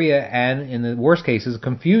 diarrhea, and, in the worst cases,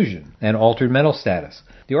 confusion and altered mental status.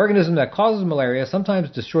 The organism that causes malaria sometimes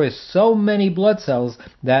destroys so many blood cells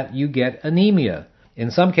that you get anemia. In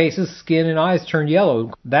some cases, skin and eyes turn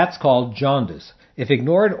yellow. That's called jaundice. If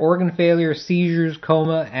ignored, organ failure, seizures,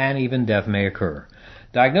 coma, and even death may occur.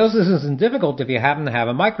 Diagnosis isn't difficult if you happen to have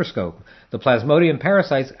a microscope. The Plasmodium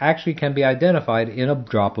parasites actually can be identified in a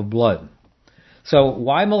drop of blood. So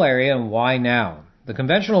why malaria and why now? The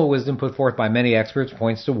conventional wisdom put forth by many experts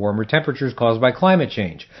points to warmer temperatures caused by climate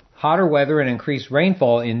change. Hotter weather and increased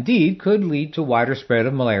rainfall indeed could lead to wider spread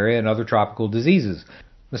of malaria and other tropical diseases.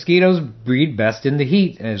 Mosquitoes breed best in the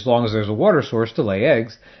heat, and as long as there's a water source to lay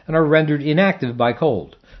eggs, and are rendered inactive by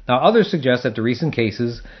cold. Now, others suggest that the recent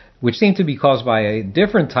cases, which seem to be caused by a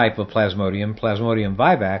different type of Plasmodium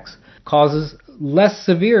vivax, causes less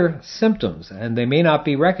severe symptoms, and they may not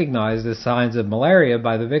be recognized as signs of malaria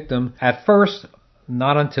by the victim at first,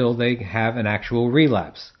 not until they have an actual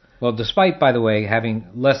relapse. Well, despite, by the way, having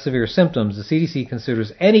less severe symptoms, the CDC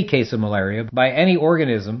considers any case of malaria by any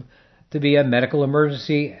organism to be a medical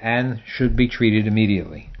emergency and should be treated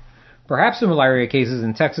immediately. Perhaps the malaria cases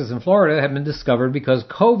in Texas and Florida have been discovered because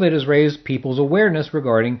COVID has raised people's awareness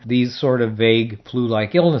regarding these sort of vague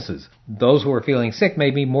flu-like illnesses. Those who are feeling sick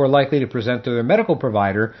may be more likely to present to their medical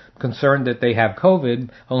provider concerned that they have COVID,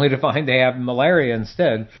 only to find they have malaria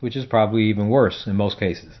instead, which is probably even worse in most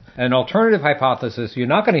cases. An alternative hypothesis you're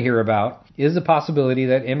not going to hear about is the possibility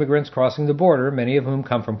that immigrants crossing the border, many of whom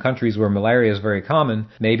come from countries where malaria is very common,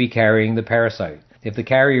 may be carrying the parasite. If the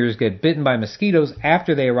carriers get bitten by mosquitoes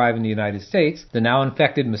after they arrive in the United States, the now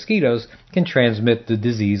infected mosquitoes can transmit the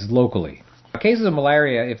disease locally. Cases of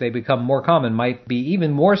malaria, if they become more common, might be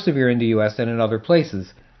even more severe in the U.S. than in other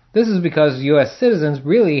places. This is because U.S. citizens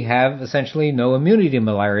really have essentially no immunity to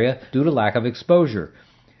malaria due to lack of exposure.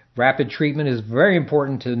 Rapid treatment is very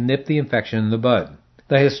important to nip the infection in the bud.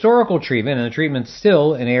 The historical treatment, and the treatment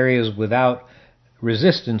still in areas without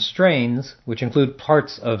resistant strains, which include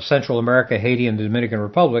parts of Central America, Haiti, and the Dominican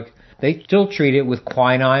Republic, they still treat it with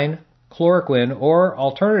quinine, chloroquine, or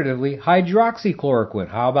alternatively hydroxychloroquine.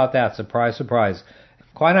 How about that? Surprise, surprise.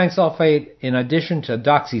 Quinine sulfate, in addition to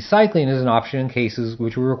doxycycline, is an option in cases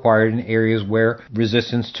which were required in areas where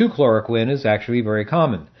resistance to chloroquine is actually very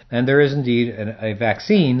common. And there is indeed a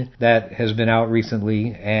vaccine that has been out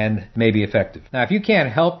recently and may be effective. Now, if you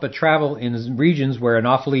can't help but travel in regions where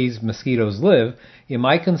Anopheles mosquitoes live, you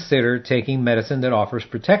might consider taking medicine that offers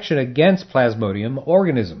protection against Plasmodium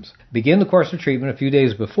organisms. Begin the course of treatment a few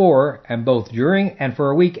days before and both during and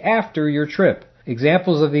for a week after your trip.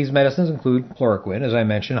 Examples of these medicines include chloroquine, as I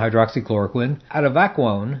mentioned, hydroxychloroquine,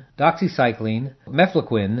 atovaquone, doxycycline,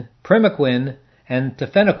 mefloquine, primaquine, and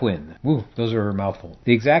tefenoquine. Woo, those are a mouthful.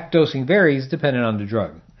 The exact dosing varies depending on the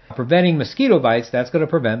drug. Preventing mosquito bites, that's going to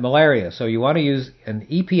prevent malaria, so you want to use an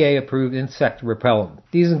EPA-approved insect repellent.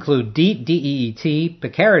 These include DEET,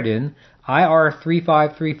 picaridin,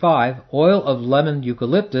 IR3535, oil of lemon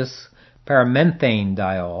eucalyptus, paramethane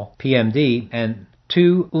diol, PMD, and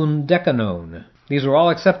 2-undecanone. These are all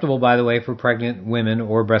acceptable, by the way, for pregnant women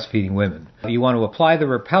or breastfeeding women. You want to apply the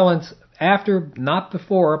repellents after, not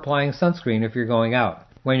before, applying sunscreen if you're going out.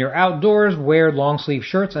 When you're outdoors, wear long-sleeve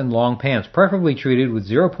shirts and long pants, preferably treated with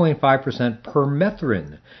 0.5%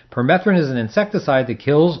 permethrin. Permethrin is an insecticide that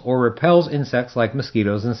kills or repels insects like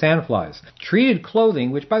mosquitoes and sandflies. Treated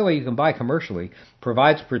clothing, which by the way you can buy commercially,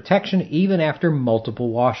 provides protection even after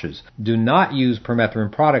multiple washes. Do not use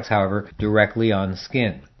permethrin products, however, directly on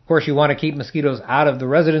skin. Of course, you want to keep mosquitoes out of the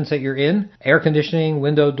residence that you're in. Air conditioning,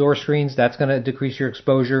 window, door screens, that's going to decrease your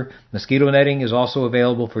exposure. Mosquito netting is also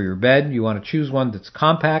available for your bed. You want to choose one that's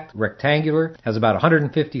compact, rectangular, has about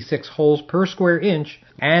 156 holes per square inch,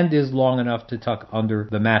 and is long enough to tuck under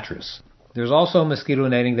the mattress. There's also mosquito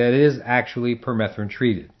netting that is actually permethrin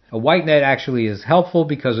treated. A white net actually is helpful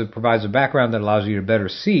because it provides a background that allows you to better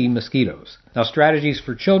see mosquitoes. Now, strategies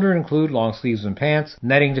for children include long sleeves and pants,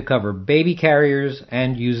 netting to cover baby carriers,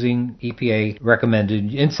 and using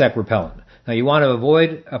EPA-recommended insect repellent. Now, you want to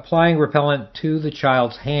avoid applying repellent to the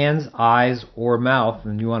child's hands, eyes, or mouth,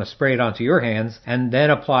 and you want to spray it onto your hands and then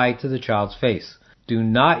apply to the child's face. Do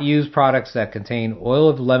not use products that contain oil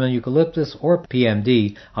of lemon eucalyptus or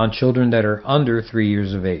PMD on children that are under 3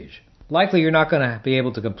 years of age. Likely you're not going to be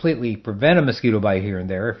able to completely prevent a mosquito bite here and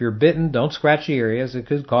there. If you're bitten, don't scratch the area as it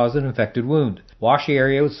could cause an infected wound. Wash the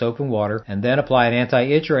area with soap and water and then apply an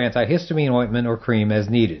anti-itch or antihistamine ointment or cream as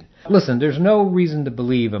needed. Listen, there's no reason to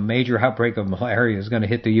believe a major outbreak of malaria is going to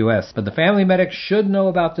hit the U.S., but the family medic should know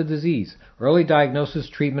about the disease. Early diagnosis,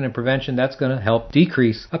 treatment, and prevention, that's going to help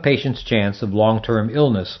decrease a patient's chance of long-term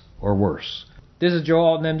illness or worse. This is Joe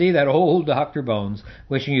Alton, MD, that old Dr. Bones,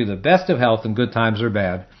 wishing you the best of health in good times or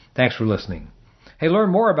bad. Thanks for listening. Hey, learn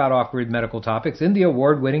more about off-grid medical topics in the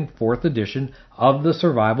award-winning 4th edition of the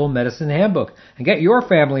Survival Medicine Handbook, and get your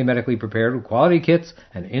family medically prepared with quality kits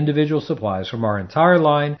and individual supplies from our entire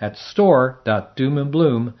line at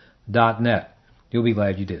store.doomandbloom.net. You'll be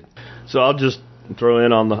glad you did. So I'll just throw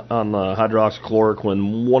in on the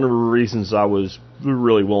hydroxychloroquine. One of the reasons I was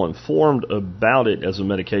really well informed about it as a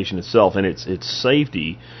medication itself and its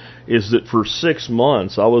safety is that for 6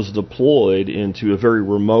 months I was deployed into a very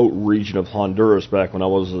remote region of Honduras back when I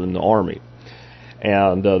was in the Army.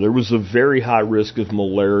 And there was a very high risk of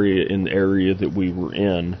malaria in the area that we were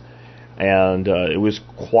in. And it was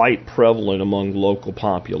quite prevalent among the local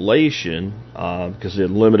population because they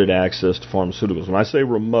had limited access to pharmaceuticals. When I say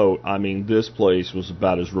remote, I mean this place was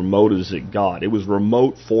about as remote as it got. It was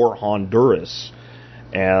remote for Honduras.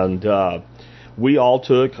 And we all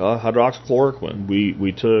took hydroxychloroquine.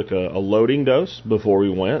 We took a loading dose before we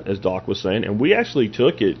went, as Doc was saying, and we actually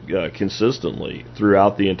took it consistently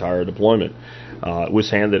throughout the entire deployment. It was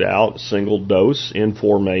handed out, single dose in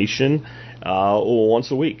formation,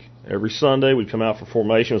 once a week. Every Sunday we'd come out for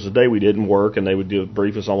formation. It was the day we didn't work, and they would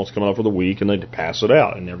brief us almost coming up for the week, and they'd pass it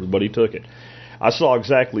out, and everybody took it. I saw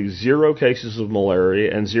exactly 0 cases of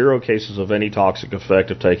malaria and 0 cases of any toxic effect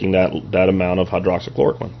of taking that amount of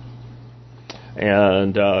hydroxychloroquine.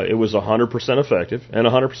 And it was 100% effective and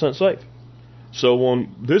 100% safe. So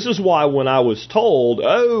this is why when I was told,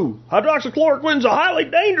 hydroxychloroquine is a highly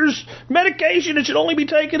dangerous medication, it should only be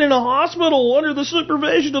taken in a hospital under the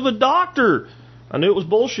supervision of a doctor, I knew it was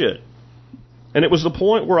bullshit. And it was the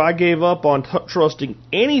point where I gave up on trusting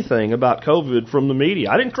anything about COVID from the media.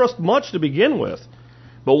 I didn't trust much to begin with.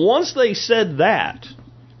 But once they said that,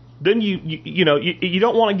 then you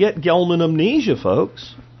don't want to get Gelman amnesia,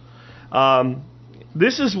 folks.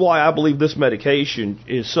 This is why I believe this medication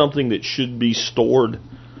is something that should be stored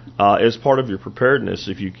as part of your preparedness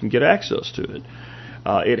if you can get access to it.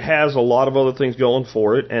 It has a lot of other things going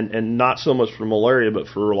for it, and not so much for malaria, but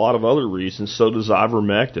for a lot of other reasons. So does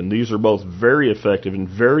ivermectin. These are both very effective and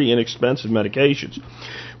very inexpensive medications,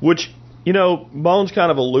 which, Bones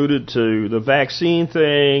kind of alluded to the vaccine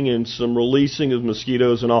thing and some releasing of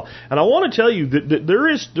mosquitoes and all. And I want to tell you that there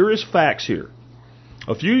is facts here.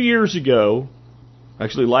 A few years ago,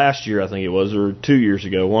 Actually, last year, I think it was, or 2 years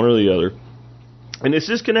ago, one or the other. And this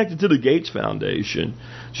is connected to the Gates Foundation.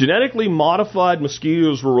 Genetically modified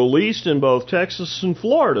mosquitoes were released in both Texas and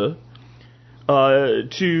Florida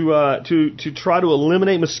to try to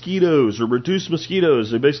eliminate mosquitoes or reduce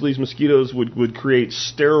mosquitoes. Basically, these mosquitoes would create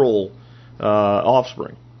sterile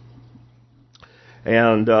offspring.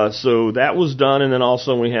 And so that was done, and then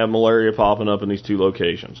also we have malaria popping up in these two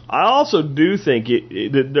locations. I also do think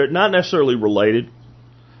they're not necessarily related,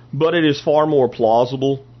 but it is far more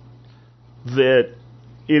plausible that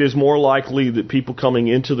it is more likely that people coming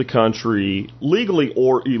into the country, legally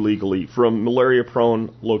or illegally, from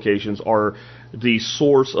malaria-prone locations are the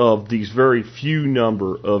source of these very few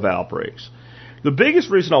number of outbreaks. The biggest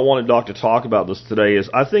reason I wanted Doc to talk about this today is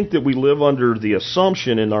I think that we live under the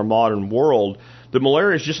assumption in our modern world that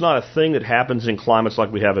malaria is just not a thing that happens in climates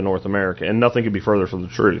like we have in North America, and nothing could be further from the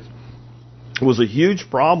truth. It was a huge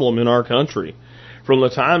problem in our country from the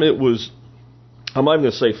time it was, I'm not even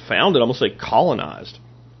going to say founded, I'm going to say colonized.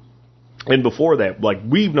 And before that, like,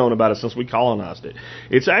 we've known about it since we colonized it.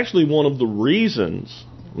 It's actually one of the reasons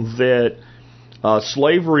that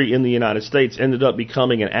slavery in the United States ended up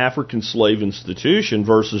becoming an African slave institution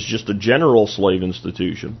versus just a general slave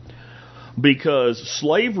institution. Because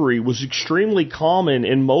slavery was extremely common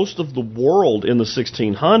in most of the world in the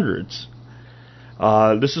 1600s.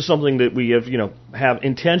 This is something that we have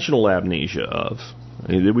intentional amnesia of.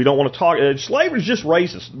 We don't want to talk. Slavery is just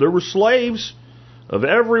racist. There were slaves of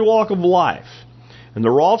every walk of life. And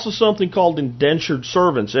there were also something called indentured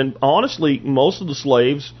servants. And honestly, most of the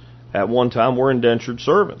slaves at one time were indentured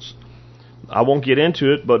servants. I won't get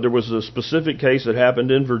into it, but there was a specific case that happened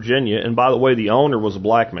in Virginia. And by the way, the owner was a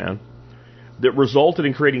black man, that resulted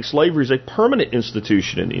in creating slavery as a permanent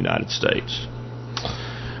institution in the United States.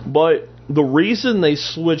 But the reason they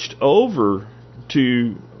switched over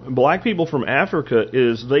to black people from Africa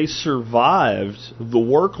is they survived the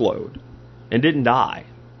workload and didn't die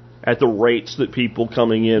at the rates that people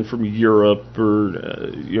coming in from Europe or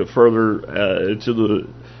further to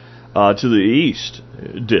the east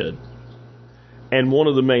did. And one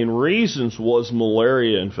of the main reasons was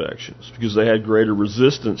malaria infections, because they had greater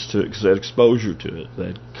resistance to it because they had exposure to it. They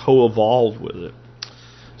had co-evolved with it.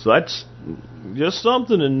 So that's just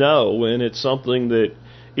something to know, and it's something that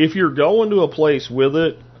if you're going to a place with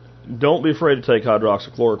it, don't be afraid to take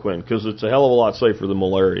hydroxychloroquine, because it's a hell of a lot safer than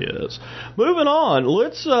malaria is. Moving on,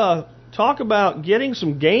 let's talk about getting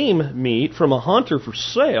some game meat from a hunter for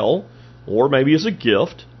sale, or maybe as a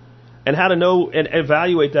gift, and how to know and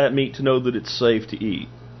evaluate that meat to know that it's safe to eat.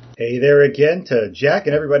 Hey there again to Jack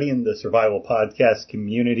and everybody in the Survival Podcast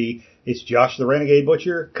community. It's Josh the Renegade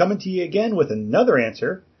Butcher coming to you again with another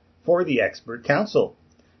answer for the Expert Council.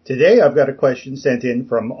 Today I've got a question sent in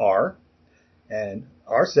from R. And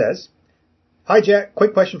R says, "Hi Jack,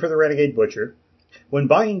 quick question for the Renegade Butcher. When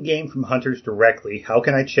buying game from hunters directly, how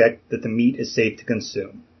can I check that the meat is safe to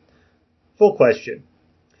consume?" Full question.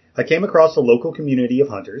 I came across a local community of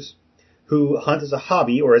hunters who hunt as a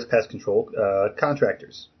hobby or as pest control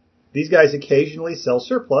contractors. These guys occasionally sell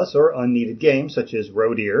surplus or unneeded game such as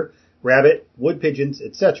roe deer, rabbit, wood pigeons,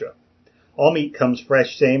 etc. All meat comes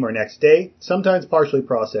fresh same or next day, sometimes partially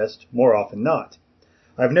processed, more often not.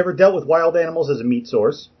 I've never dealt with wild animals as a meat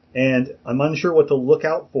source, and I'm unsure what to look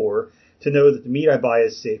out for to know that the meat I buy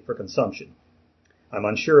is safe for consumption. I'm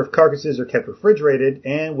unsure if carcasses are kept refrigerated,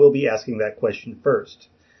 and will be asking that question first.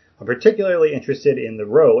 I'm particularly interested in the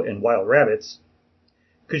roe and wild rabbits.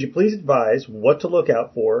 Could you please advise what to look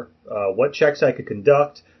out for, what checks I could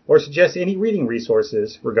conduct, or suggest any reading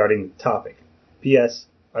resources regarding the topic? P.S.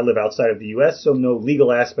 I live outside of the U.S., so no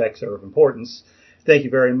legal aspects are of importance. Thank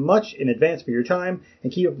you very much in advance for your time,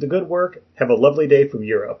 and keep up the good work. Have a lovely day from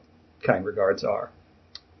Europe. Kind regards, R.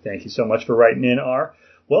 Thank you so much for writing in, R.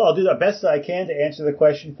 Well, I'll do the best I can to answer the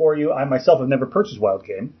question for you. I myself have never purchased wild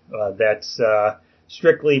game. That's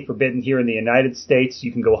strictly forbidden here in the United States.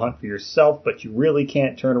 You can go hunt for yourself, but you really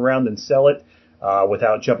can't turn around and sell it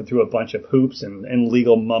without jumping through a bunch of hoops and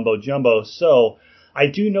legal mumbo-jumbo. So I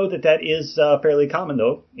do know that is fairly common,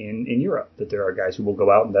 though, in Europe, that there are guys who will go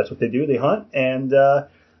out and that's what they do. They hunt, and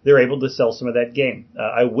they're able to sell some of that game.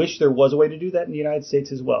 I wish there was a way to do that in the United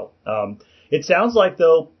States as well. It sounds like,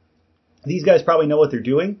 though, these guys probably know what they're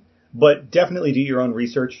doing, but definitely do your own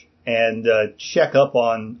research and check up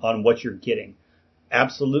on what you're getting.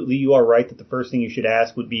 Absolutely, you are right that the first thing you should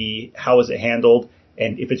ask would be, how is it handled,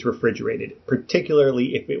 and if it's refrigerated,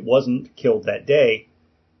 particularly if it wasn't killed that day.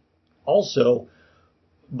 Also,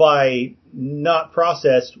 by not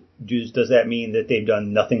processed, does that mean that they've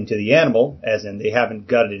done nothing to the animal, as in they haven't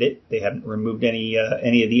gutted it, they haven't removed any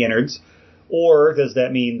of the innards, or does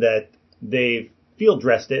that mean that they've field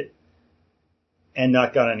dressed it and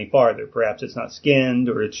not gone any farther. Perhaps it's not skinned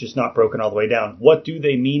or it's just not broken all the way down. What do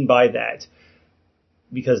they mean by that?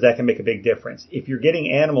 Because that can make a big difference. If you're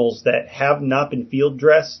getting animals that have not been field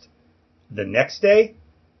dressed the next day,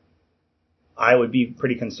 I would be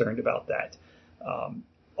pretty concerned about that.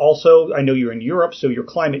 Also, I know you're in Europe, so your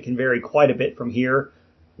climate can vary quite a bit from here.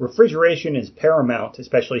 Refrigeration is paramount,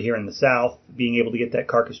 especially here in the South, being able to get that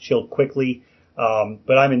carcass chilled quickly.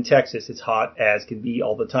 But I'm in Texas. It's hot as can be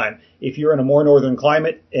all the time. If you're in a more northern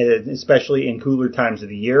climate, especially in cooler times of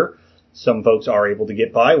the year, some folks are able to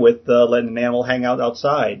get by with letting an animal hang out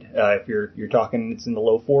outside. If you're talking it's in the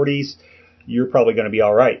low 40s, you're probably going to be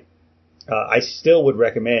all right. I still would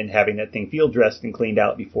recommend having that thing field dressed and cleaned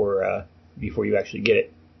out before you actually get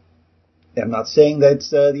it. I'm not saying that's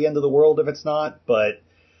the end of the world if it's not, but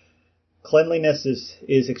cleanliness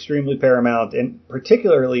is extremely paramount, and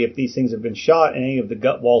particularly if these things have been shot and any of the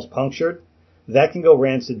gut walls punctured, that can go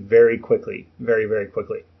rancid very quickly, very, very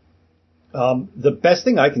quickly. The best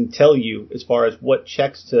thing I can tell you as far as what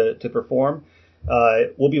checks to perform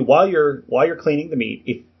will be while you're cleaning the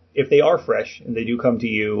meat, if they are fresh and they do come to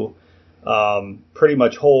you pretty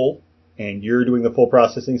much whole and you're doing the full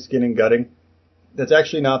processing, skin and gutting, that's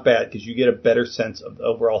actually not bad because you get a better sense of the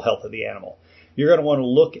overall health of the animal. You're going to want to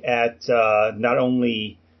look at not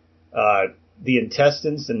only the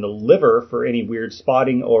intestines and the liver for any weird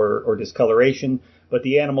spotting or discoloration, but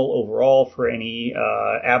the animal overall for any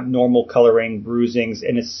abnormal coloring, bruisings,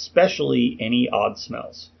 and especially any odd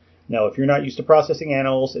smells. Now, if you're not used to processing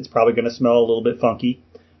animals, it's probably going to smell a little bit funky.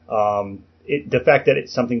 The fact that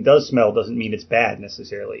something does smell doesn't mean it's bad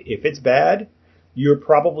necessarily. If it's bad, you're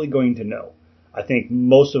probably going to know. I think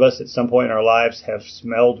most of us at some point in our lives have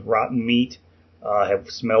smelled rotten meat, have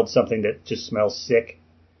smelled something that just smells sick.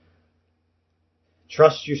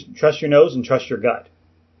 Trust your nose and trust your gut.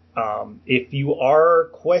 If you are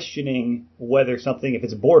questioning whether something, if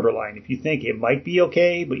it's borderline, if you think it might be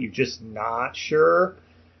okay, but you're just not sure,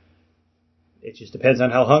 it just depends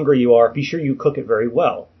on how hungry you are. Be sure you cook it very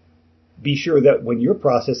well. Be sure that when you're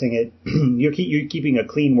processing it, you're keeping a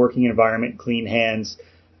clean working environment, clean hands,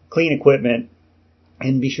 clean equipment,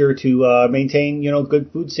 and be sure to maintain,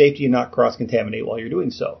 good food safety and not cross-contaminate while you're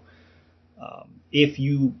doing so. If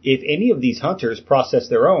any of these hunters process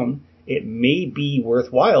their own, it may be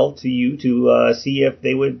worthwhile to you to see if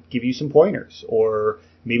they would give you some pointers or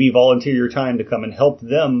maybe volunteer your time to come and help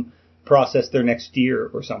them process their next deer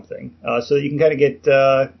or something, so that you can kind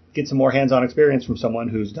of get some more hands-on experience from someone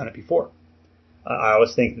who's done it before. I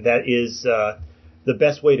always think that is the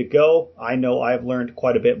best way to go. I know I've learned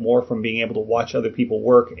quite a bit more from being able to watch other people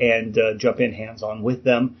work and jump in hands-on with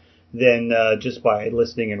them than just by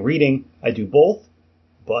listening and reading. I do both,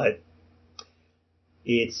 but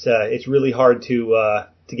it's really hard to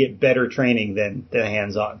get better training than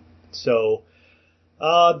hands-on. So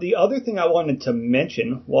the other thing I wanted to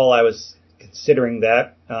mention while I was considering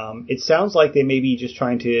that, it sounds like they may be just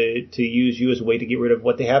trying to use you as a way to get rid of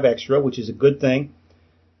what they have extra, which is a good thing.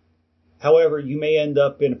 However, you may end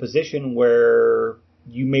up in a position where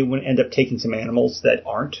you may end up taking some animals that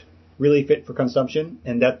aren't really fit for consumption,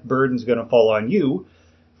 and that burden's going to fall on you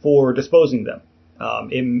for disposing them.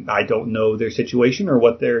 I don't know their situation or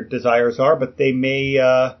what their desires are, but they may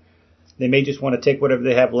just want to take whatever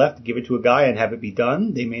they have left, give it to a guy, and have it be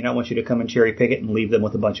done. They may not want you to come and cherry pick it and leave them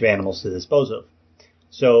with a bunch of animals to dispose of.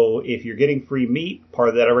 So if you're getting free meat, part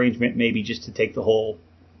of that arrangement may be just to take the whole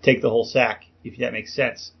sack, if that makes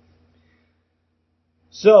sense.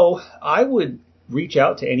 So I would reach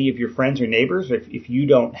out to any of your friends or neighbors, if you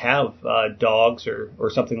don't have dogs or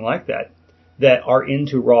something like that are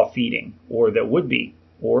into raw feeding, or that would be,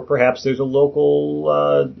 or perhaps there's a local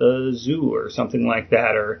zoo or something like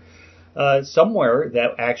that, or somewhere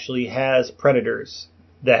that actually has predators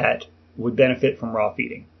that would benefit from raw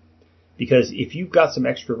feeding. Because if you've got some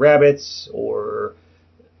extra rabbits or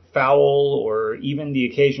fowl or even the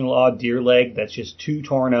occasional odd deer leg that's just too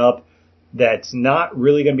torn up, that's not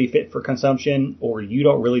really going to be fit for consumption, or you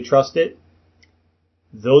don't really trust it,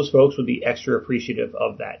 those folks would be extra appreciative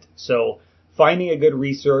of that. So finding a good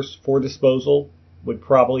resource for disposal would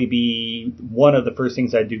probably be one of the first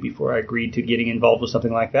things I'd do before I agreed to getting involved with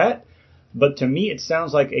something like that. But to me, it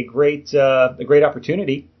sounds like a great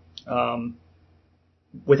opportunity.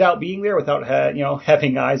 Without being there, without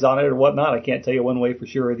having eyes on it or whatnot, I can't tell you one way for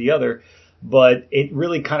sure or the other. But it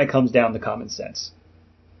really kind of comes down to common sense.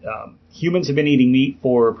 Humans have been eating meat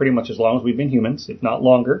for pretty much as long as we've been humans, if not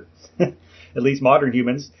longer. At least modern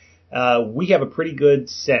humans. We have a pretty good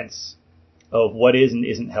sense of what is and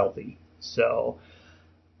isn't healthy. So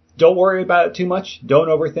don't worry about it too much. Don't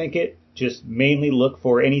overthink it. Just mainly look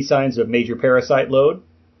for any signs of major parasite load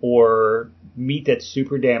or meat that's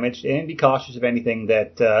super damaged, and be cautious of anything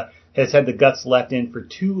that has had the guts left in for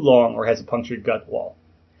too long or has a punctured gut wall.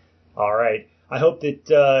 All right. I hope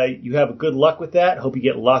that you have good luck with that. I hope you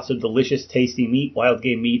get lots of delicious, tasty meat. Wild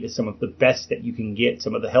game meat is some of the best that you can get,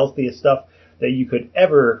 some of the healthiest stuff that you could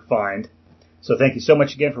ever find. So thank you so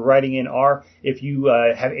much again for writing in, R. If you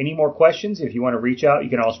have any more questions, if you want to reach out, you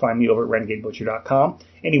can always find me over at renegadebutcher.com.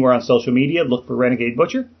 Anywhere on social media, look for Renegade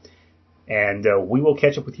Butcher. And we will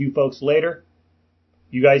catch up with you folks later.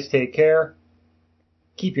 You guys take care.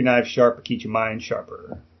 Keep your knives sharp, but keep your mind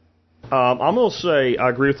sharper. I'm going to say I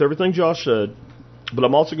agree with everything Josh said, but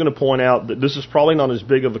I'm also going to point out that this is probably not as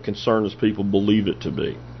big of a concern as people believe it to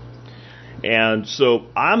be. And so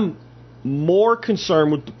I'm more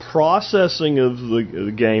concerned with the processing of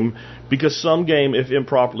the game, because some game, if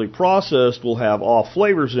improperly processed, will have off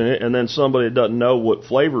flavors in it, and then somebody that doesn't know what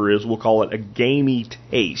flavor is will call it a gamey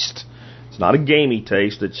taste. It's not a gamey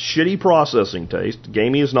taste. It's shitty processing taste.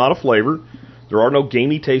 Gamey is not a flavor. There are no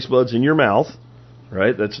gamey taste buds in your mouth.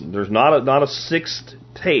 Right? There's not a sixth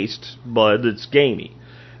taste bud that's gamey.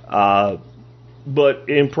 But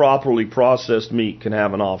improperly processed meat can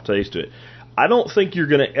have an off taste to it. I don't think you're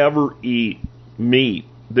going to ever eat meat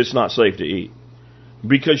that's not safe to eat,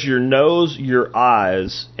 because your nose, your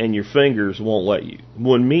eyes, and your fingers won't let you.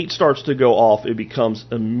 When meat starts to go off, it becomes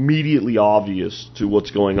immediately obvious to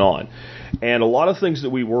what's going on. And a lot of things that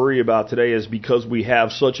we worry about today is because we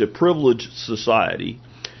have such a privileged society,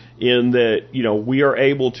 in that, we are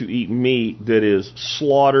able to eat meat that is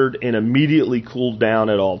slaughtered and immediately cooled down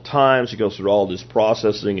at all times. It goes through all this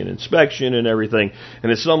processing and inspection and everything.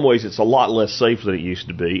 And in some ways, it's a lot less safe than it used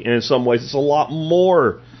to be. And in some ways, it's a lot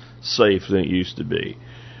more safe than it used to be.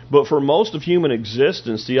 But for most of human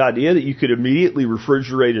existence, the idea that you could immediately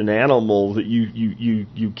refrigerate an animal that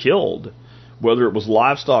you killed, whether it was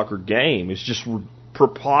livestock or game, is just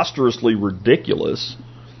preposterously ridiculous.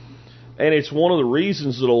 And it's one of the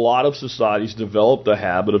reasons that a lot of societies developed the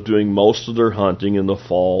habit of doing most of their hunting in the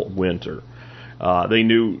fall, winter. They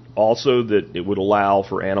knew also that it would allow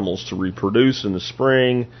for animals to reproduce in the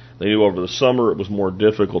spring. They knew over the summer it was more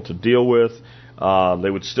difficult to deal with. They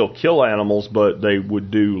would still kill animals, but they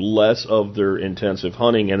would do less of their intensive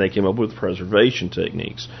hunting, and they came up with preservation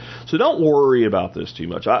techniques. So don't worry about this too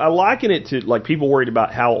much. I liken it to like people worried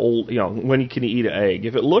about how old, when you can eat an egg.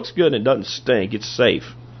 If it looks good and it doesn't stink, it's safe.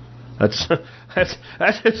 That's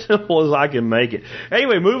as simple as I can make it.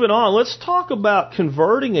 Anyway, moving on, let's talk about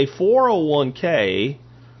converting a 401k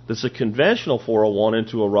that's a conventional 401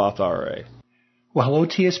 into a Roth IRA. Well, hello,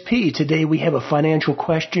 TSP. Today we have a financial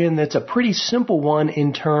question that's a pretty simple one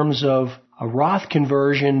in terms of a Roth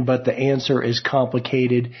conversion, but the answer is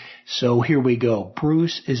complicated. So here we go.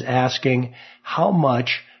 Bruce is asking, how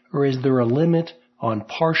much, or is there a limit on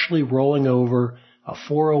partially rolling over a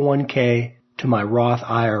 401k to my Roth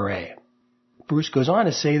IRA? Bruce goes on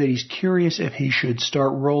to say that he's curious if he should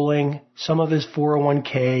start rolling some of his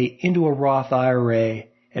 401k into a Roth IRA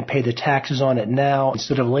and pay the taxes on it now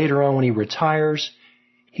instead of later on when he retires.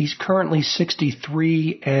 He's currently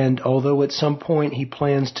 63, and although at some point he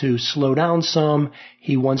plans to slow down some,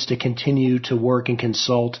 he wants to continue to work and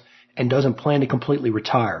consult and doesn't plan to completely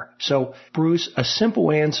retire. So, Bruce, a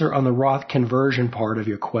simple answer on the Roth conversion part of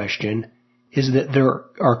your question is that there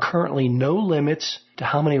are currently no limits to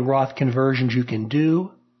how many Roth conversions you can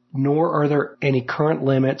do, nor are there any current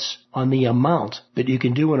limits on the amount that you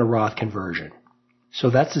can do in a Roth conversion. So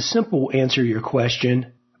that's a simple answer to your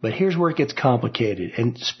question, but here's where it gets complicated,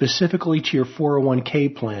 and specifically to your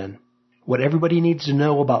 401k plan. What everybody needs to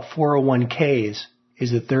know about 401ks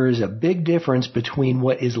is that there is a big difference between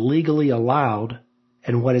what is legally allowed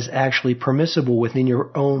and what is actually permissible within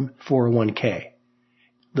your own 401k.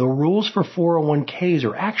 The rules for 401ks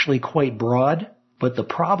are actually quite broad, but the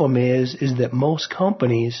problem is that most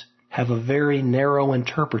companies have a very narrow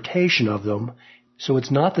interpretation of them. So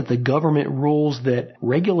it's not that the government rules that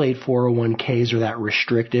regulate 401ks are that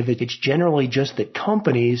restrictive. It's generally just that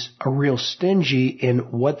companies are real stingy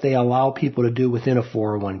in what they allow people to do within a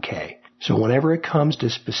 401k. So whenever it comes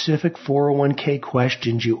to specific 401k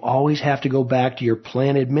questions, you always have to go back to your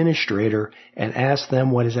plan administrator and ask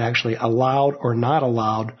them what is actually allowed or not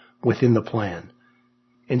allowed within the plan.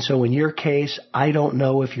 And so in your case, I don't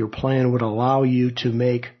know if your plan would allow you to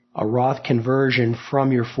make a Roth conversion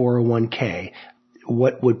from your 401k.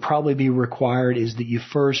 What would probably be required is that you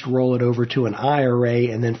first roll it over to an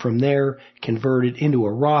IRA and then from there convert it into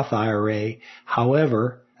a Roth IRA.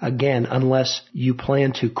 However, again, unless you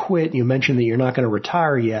plan to quit, you mentioned that you're not going to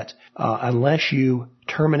retire yet, unless you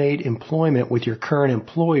terminate employment with your current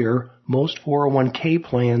employer, most 401k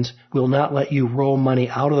plans will not let you roll money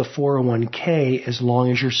out of the 401k as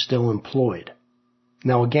long as you're still employed.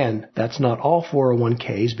 Now again, that's not all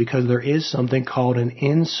 401ks because there is something called an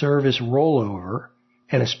in-service rollover,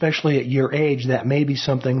 and especially at your age, that may be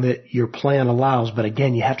something that your plan allows, but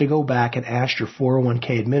again, you have to go back and ask your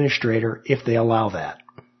 401k administrator if they allow that.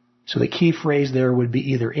 So the key phrase there would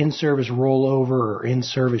be either in-service rollover or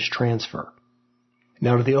in-service transfer.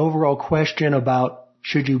 Now to the overall question about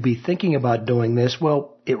should you be thinking about doing this,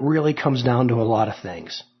 well, it really comes down to a lot of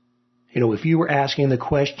things. If you were asking the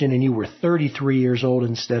question and you were 33 years old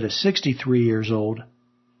instead of 63 years old,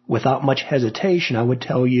 without much hesitation, I would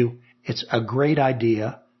tell you it's a great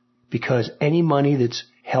idea because any money that's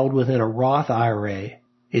held within a Roth IRA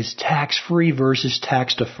is tax-free versus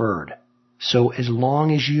tax-deferred. So as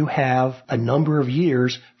long as you have a number of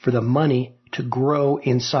years for the money to grow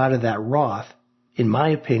inside of that Roth, in my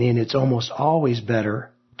opinion, it's almost always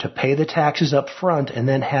better to pay the taxes up front and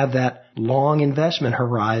then have that long investment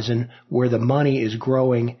horizon where the money is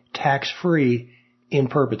growing tax-free in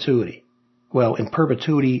perpetuity. Well, in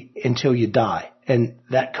perpetuity until you die. And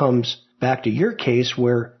that comes back to your case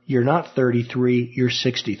where you're not 33, you're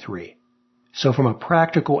 63. So from a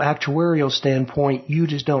practical actuarial standpoint, you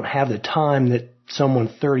just don't have the time that someone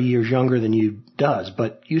 30 years younger than you does.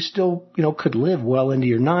 But you still, could live well into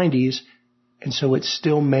your 90s, and so it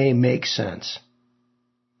still may make sense.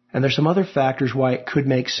 And there's some other factors why it could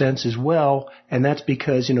make sense as well, and that's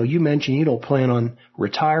because, you mentioned you don't plan on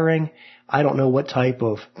retiring. I don't know what type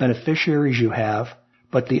of beneficiaries you have,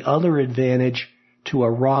 but the other advantage to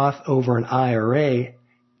a Roth over an IRA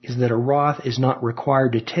is that a Roth is not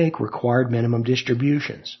required to take required minimum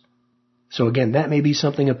distributions. So again, that may be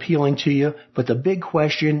something appealing to you, but the big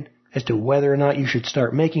question as to whether or not you should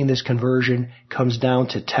start making this conversion comes down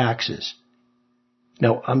to taxes.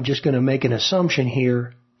 Now, I'm just going to make an assumption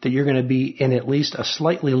here that you're going to be in at least a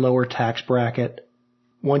slightly lower tax bracket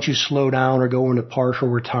once you slow down or go into partial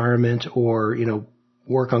retirement or,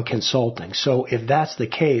 work on consulting. So if that's the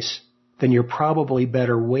case, then you're probably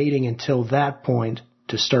better waiting until that point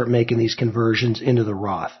to start making these conversions into the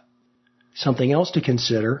Roth. Something else to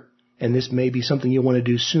consider, and this may be something you want to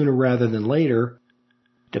do sooner rather than later,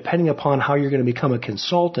 depending upon how you're going to become a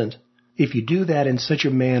consultant, if you do that in such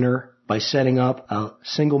a manner by setting up a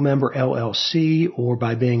single-member LLC or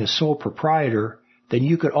by being a sole proprietor, then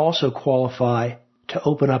you could also qualify to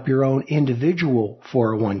open up your own individual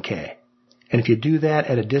 401k. And if you do that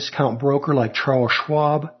at a discount broker like Charles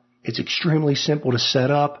Schwab, it's extremely simple to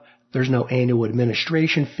set up. There's no annual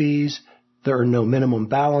administration fees. There are no minimum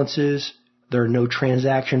balances. There are no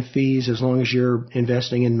transaction fees as long as you're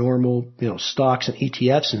investing in normal, stocks and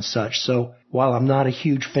ETFs and such. So while I'm not a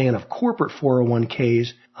huge fan of corporate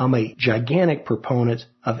 401ks, I'm a gigantic proponent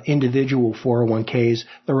of individual 401ks.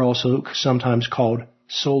 They're also sometimes called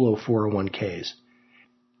solo 401ks.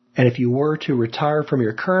 And if you were to retire from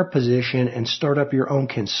your current position and start up your own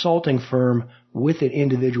consulting firm with an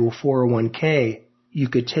individual 401k, you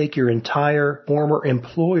could take your entire former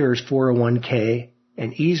employer's 401k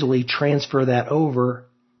and easily transfer that over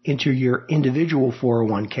into your individual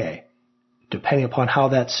 401k. Depending upon how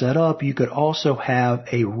that's set up, you could also have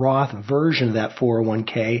a Roth version of that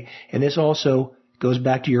 401k, and this also goes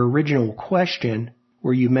back to your original question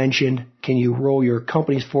where you mentioned, can you roll your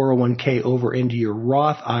company's 401k over into your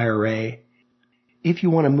Roth IRA? If you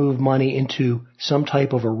want to move money into some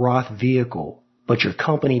type of a Roth vehicle, but your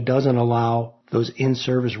company doesn't allow those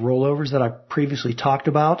in-service rollovers that I previously talked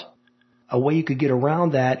about, a way you could get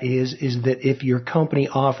around that is that if your company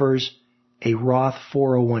offers a Roth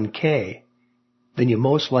 401k, then you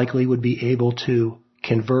most likely would be able to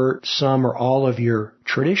convert some or all of your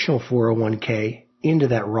traditional 401k into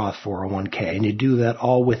that Roth 401k, and you do that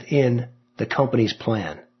all within the company's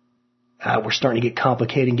plan. We're starting to get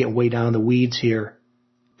complicated and get way down in the weeds here.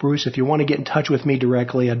 Bruce, if you want to get in touch with me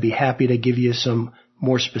directly, I'd be happy to give you some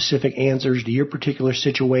more specific answers to your particular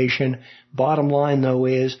situation. Bottom line, though,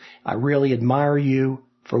 is I really admire you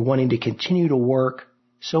for wanting to continue to work.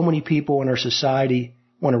 So many people in our society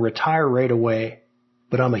want to retire right away,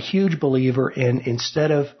 but I'm a huge believer in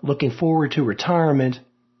instead of looking forward to retirement,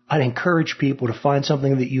 I'd encourage people to find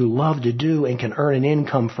something that you love to do and can earn an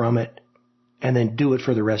income from it, and then do it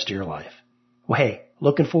for the rest of your life. Well, hey,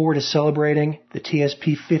 looking forward to celebrating the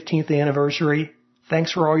TSP 15th anniversary.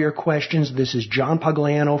 Thanks for all your questions. This is John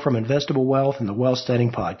Pagliano from Investable Wealth and the Wealth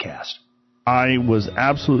Studying Podcast. I was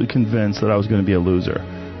absolutely convinced that I was going to be a loser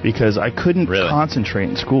because I couldn't concentrate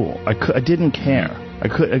in school. I didn't care. I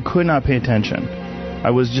could not pay attention.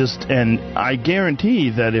 And I guarantee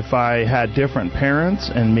that if I had different parents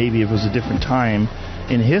and maybe it was a different time,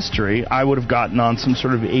 in history, I would have gotten on some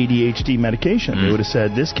sort of ADHD medication. They would have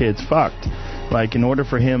said, this kid's fucked. Like, in order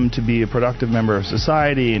for him to be a productive member of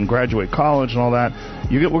society and graduate college and all that,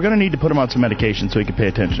 we're going to need to put him on some medication so he can pay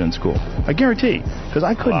attention in school. I guarantee. Because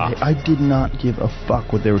I couldn't. Wow. I did not give a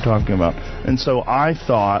fuck what they were talking about. And so I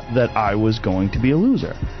thought that I was going to be a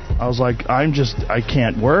loser. I was like, I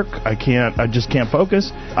can't work. I just can't focus.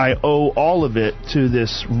 I owe all of it to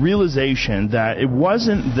this realization that it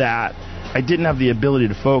wasn't that I didn't have the ability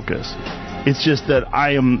to focus. It's just that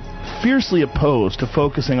I am fiercely opposed to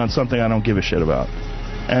focusing on something I don't give a shit about.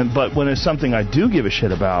 But when it's something I do give a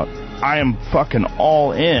shit about, I am fucking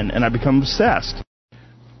all in, and I become obsessed.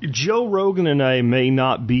 Joe Rogan and I may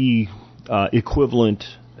not be equivalent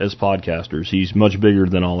as podcasters. He's much bigger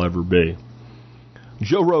than I'll ever be.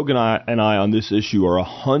 Joe Rogan and I on this issue are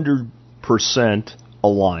 100%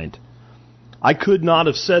 aligned. I could not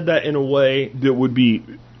have said that in a way that would be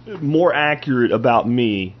more accurate about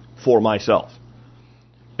me for myself.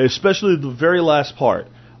 Especially the very last part.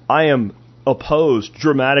 I am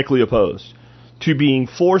dramatically opposed, to being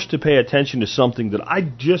forced to pay attention to something that I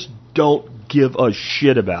just don't give a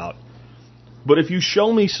shit about. But if you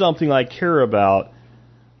show me something I care about,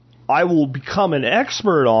 I will become an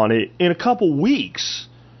expert on it in a couple weeks,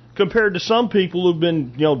 compared to some people who've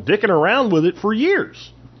been, dicking around with it for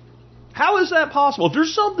years. How is that possible? If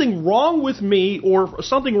there's something wrong with me, or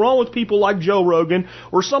something wrong with people like Joe Rogan,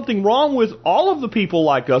 or something wrong with all of the people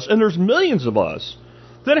like us, and there's millions of us,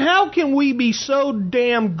 then how can we be so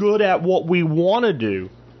damn good at what we want to do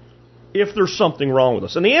if there's something wrong with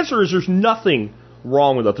us? And the answer is there's nothing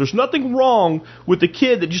wrong with us. There's nothing wrong with the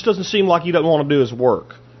kid that just doesn't seem like he doesn't want to do his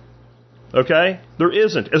work. Okay? There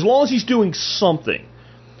isn't. As long as he's doing something.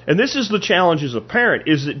 And this is the challenge as a parent,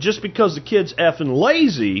 is that just because the kid's effing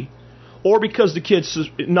lazy, or because the kid's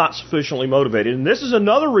not sufficiently motivated. And this is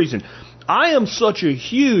another reason I am such a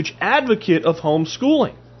huge advocate of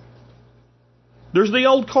homeschooling. There's the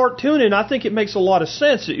old cartoon, and I think it makes a lot of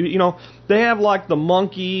sense. They have like the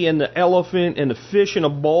monkey and the elephant and the fish in a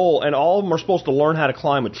bowl, and all of them are supposed to learn how to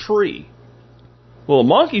climb a tree. Well, the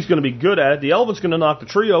monkey's going to be good at it, the elephant's going to knock the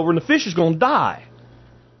tree over, and the fish is going to die.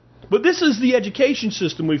 But this is the education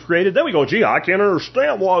system we've created. Then we go, gee, I can't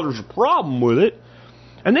understand why there's a problem with it.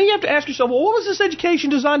 And then you have to ask yourself, well, what was this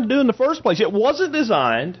education designed to do in the first place? It wasn't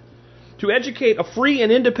designed to educate a free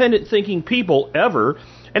and independent thinking people ever,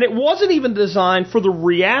 and it wasn't even designed for the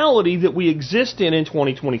reality that we exist in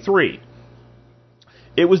 2023.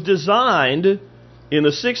 It was designed in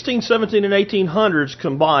the 16, 17, and 1800s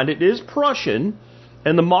combined. It is Prussian,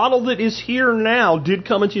 and the model that is here now did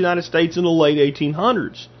come into the United States in the late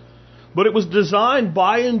 1800s. But it was designed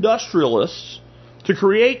by industrialists to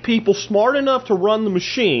create people smart enough to run the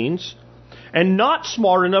machines and not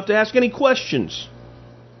smart enough to ask any questions.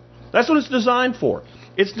 That's what it's designed for.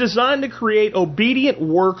 It's designed to create obedient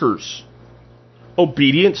workers,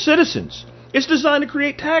 obedient citizens. It's designed to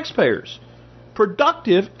create taxpayers,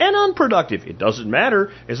 productive and unproductive. It doesn't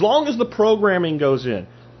matter as long as the programming goes in.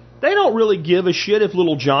 They don't really give a shit if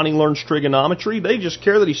little Johnny learns trigonometry. They just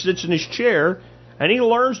care that he sits in his chair and he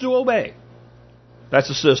learns to obey. That's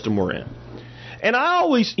the system we're in. And I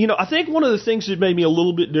always, I think one of the things that made me a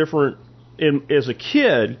little bit different as a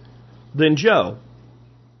kid than Joe,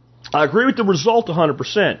 I agree with the result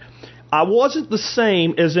 100%. I wasn't the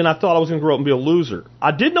same as in I thought I was going to grow up and be a loser.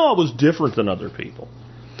 I did know I was different than other people.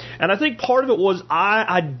 And I think part of it was I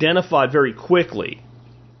identified very quickly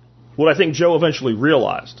what I think Joe eventually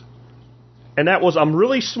realized. And that was I'm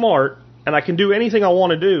really smart and I can do anything I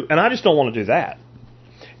want to do, and I just don't want to do that.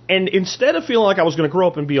 And instead of feeling like I was going to grow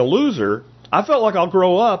up and be a loser, I felt like I'll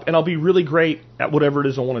grow up and I'll be really great at whatever it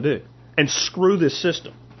is I want to do. And screw this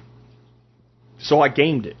system. So I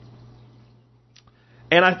gamed it.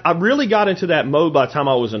 And I really got into that mode by the time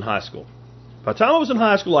I was in high school. By the time I was in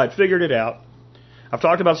high school, I'd figured it out. I've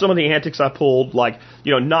talked about some of the antics I pulled, like,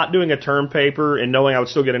 not doing a term paper and knowing I would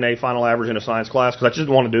still get an A final average in a science class because I just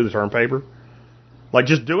didn't want to do the term paper. Like,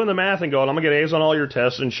 just doing the math and going, I'm going to get A's on all your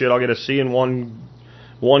tests and shit. I'll get a C in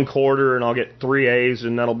one quarter, and I'll get 3 A's,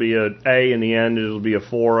 and that'll be an A in the end. It'll be a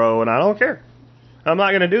 4.0, and I don't care. I'm not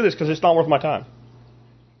going to do this because it's not worth my time.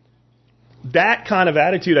 That kind of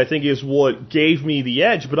attitude, I think, is what gave me the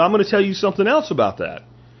edge. But I'm going to tell you something else about that.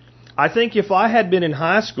 I think if I had been in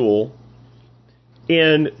high school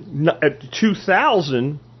in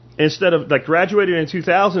 2000, instead of, graduated in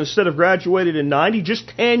 2000, instead of graduated in 90, just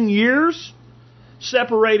 10 years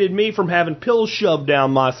separated me from having pills shoved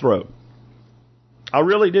down my throat. I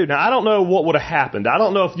really do. Now, I don't know what would have happened. I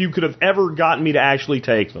don't know if you could have ever gotten me to actually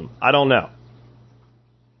take them. I don't know.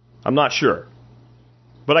 I'm not sure.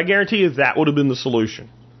 But I guarantee you that would have been the solution.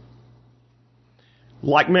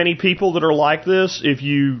 like many people that are like this, if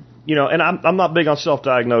you know, and I'm not big on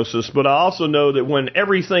self-diagnosis, but I also know that when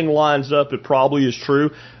everything lines up, it probably is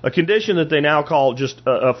true. A condition that they now call just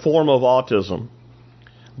a form of autism,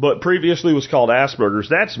 but previously was called Asperger's.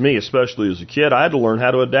 That's me, especially as a kid. I had to learn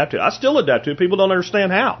how to adapt to it. I still adapt to it. People don't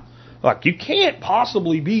understand how. Like, you can't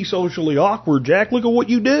possibly be socially awkward, Jack. Look at what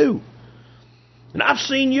you do. And I've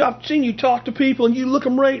seen you talk to people, and you look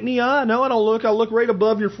them right in the eye. No, I don't look. I look right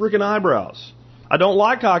above your freaking eyebrows. I don't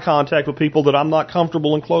like eye contact with people that I'm not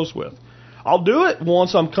comfortable and close with. I'll do it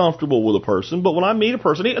once I'm comfortable with a person, but when I meet a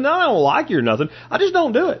person, and I don't like you or nothing, I just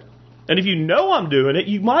don't do it. And if you know I'm doing it,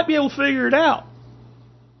 you might be able to figure it out.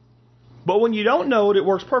 But when you don't know it, it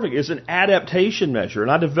works perfect. It's an adaptation measure,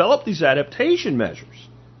 and I developed these adaptation measures.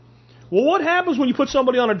 Well, what happens when you put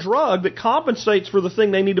somebody on a drug that compensates for the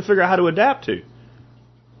thing they need to figure out how to adapt to?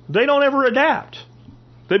 They don't ever adapt.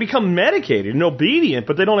 They become medicated and obedient,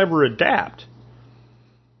 but they don't ever adapt.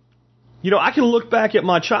 You know, I can look back at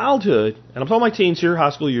my childhood, and I'm talking my teens here,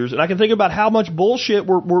 high school years, and I can think about how much bullshit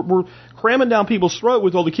we're cramming down people's throat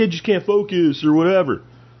with, oh, the kid just can't focus or whatever.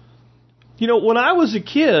 You know, when I was a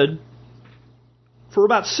kid, for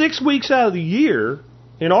about 6 weeks out of the year,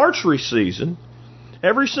 in archery season,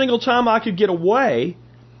 every single time I could get away,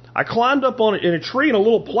 I climbed up on it in a tree in a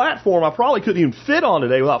little platform I probably couldn't even fit on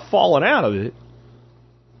today without falling out of it.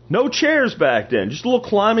 No chairs back then, just a little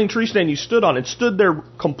climbing tree stand you stood on. It stood there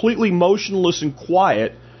completely motionless and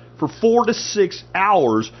quiet for 4 to 6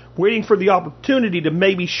 hours, waiting for the opportunity to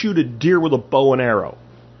maybe shoot a deer with a bow and arrow.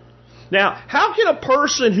 Now, how can a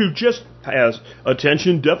person who just has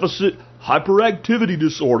attention deficit hyperactivity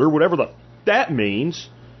disorder, whatever that means,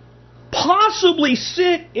 possibly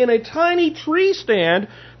sit in a tiny tree stand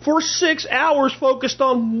for 6 hours focused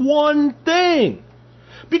on one thing?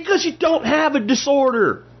 Because you don't have a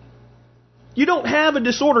disorder. You don't have a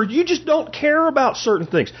disorder. You just don't care about certain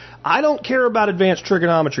things. I don't care about advanced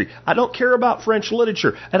trigonometry. I don't care about French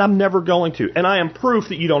literature, and I'm never going to. And I am proof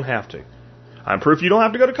that you don't have to. I'm proof you don't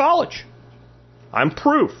have to go to college. I'm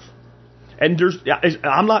proof. And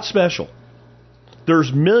I'm not special.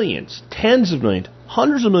 There's millions, tens of millions,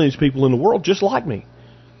 hundreds of millions of people in the world just like me.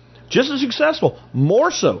 Just as successful.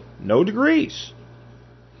 More so. No degrees.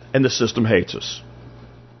 And the system hates us.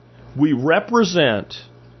 We represent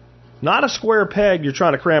not a square peg you're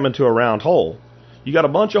trying to cram into a round hole. You got a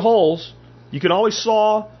bunch of holes. You can always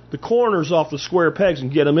saw the corners off the square pegs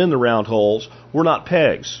and get them in the round holes. We're not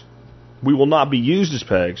pegs. We will not be used as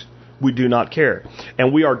pegs. We do not care.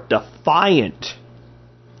 And we are defiant.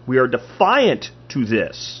 We are defiant to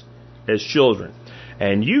this as children.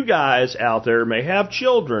 And you guys out there may have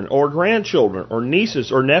children or grandchildren or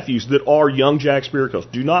nieces or nephews that are young Jack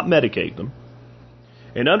Spiricos. Do not medicate them.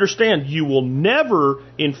 And understand, you will never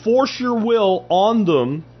enforce your will on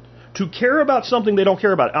them to care about something they don't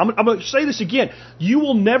care about. I'm going to say this again. You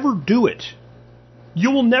will never do it.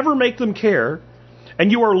 You will never make them care.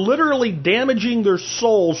 And you are literally damaging their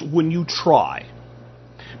souls when you try.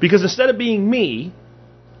 Because instead of being me,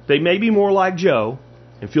 they may be more like Joe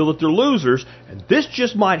and feel that they're losers. And this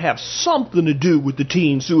just might have something to do with the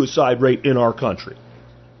teen suicide rate in our country.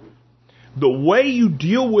 The way you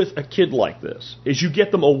deal with a kid like this is you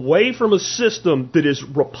get them away from a system that is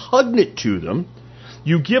repugnant to them.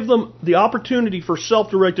 You give them the opportunity for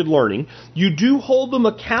self-directed learning. You do hold them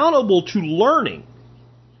accountable to learning,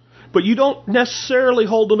 but you don't necessarily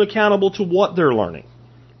hold them accountable to what they're learning.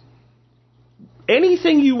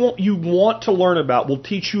 Anything you want to learn about will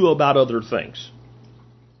teach you about other things.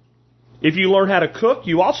 If you learn how to cook,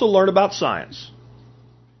 you also learn about science.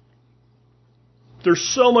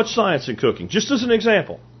 There's so much science in cooking, just as an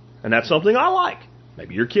example. And that's something I like.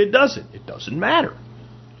 Maybe your kid doesn't. It doesn't matter.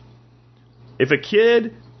 If a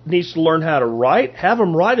kid needs to learn how to write, have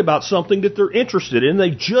them write about something that they're interested in.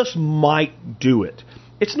 They just might do it.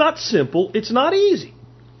 It's not simple. It's not easy.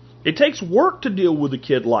 It takes work to deal with a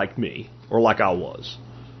kid like me, or like I was.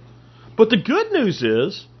 But the good news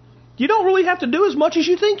is, you don't really have to do as much as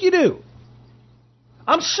you think you do.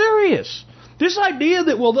 I'm serious. This idea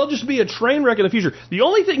that, well, they'll just be a train wreck in the future. The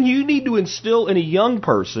only thing you need to instill in a young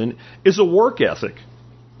person is a work ethic.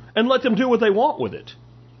 And let them do what they want with it.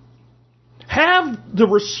 Have the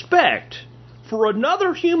respect for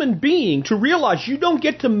another human being to realize you don't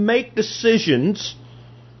get to make decisions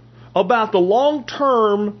about the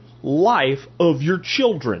long-term life of your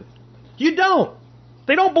children. You don't.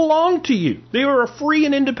 They don't belong to you. They are a free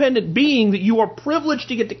and independent being that you are privileged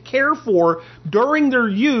to get to care for during their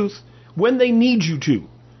youth when they need you to.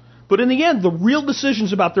 But in the end, the real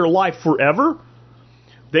decisions about their life forever,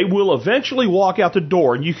 they will eventually walk out the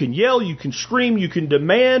door. And you can yell, you can scream, you can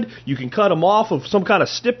demand, you can cut them off of some kind of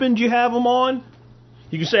stipend you have them on.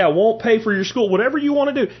 You can say, I won't pay for your school, whatever you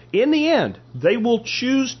want to do. In the end, they will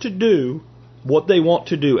choose to do what they want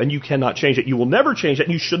to do, and you cannot change it. You will never change it,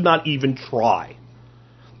 and you should not even try.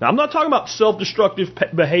 Now, I'm not talking about self-destructive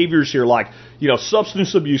behaviors here, like,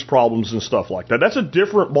 substance abuse problems and stuff like that. That's a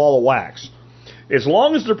different ball of wax. As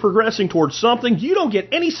long as they're progressing towards something, you don't get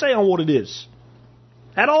any say on what it is.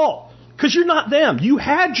 At all. Because you're not them. You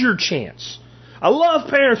had your chance. I love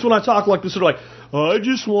parents when I talk like this. They're like, I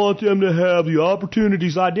just want them to have the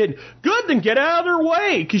opportunities I didn't. Good, then get out of their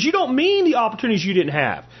way. Because you don't mean the opportunities you didn't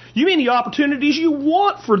have. You mean the opportunities you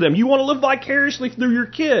want for them. You want to live vicariously through your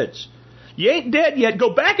kids. You ain't dead yet.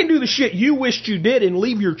 Go back and do the shit you wished you did and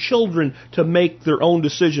leave your children to make their own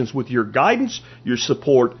decisions with your guidance, your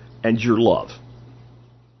support, and your love.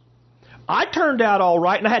 I turned out all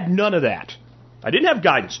right, and I had none of that. I didn't have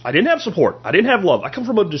guidance. I didn't have support. I didn't have love. I come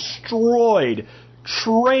from a destroyed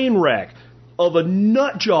train wreck of a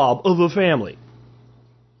nut job of a family.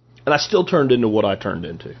 And I still turned into what I turned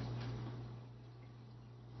into.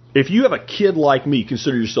 If you have a kid like me,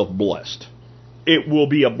 consider yourself blessed. It will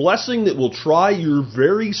be a blessing that will try your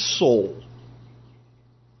very soul.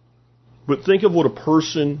 But think of what a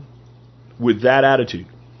person with that attitude,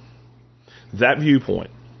 that viewpoint,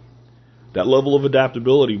 that level of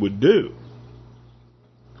adaptability would do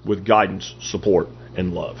with guidance, support,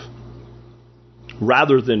 and love.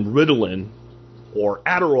 Rather than Ritalin or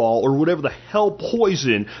Adderall or whatever the hell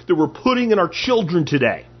poison that we're putting in our children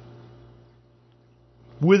today.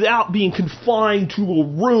 Without being confined to a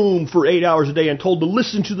room for 8 hours a day and told to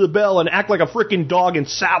listen to the bell and act like a freaking dog and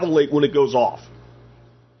salivate when it goes off.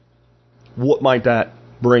 What might that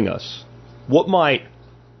bring us? What might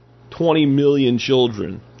 20 million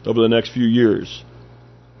children over the next few years,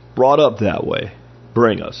 brought up that way,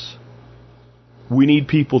 bring us? We need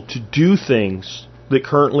people to do things that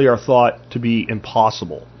currently are thought to be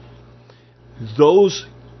impossible. Those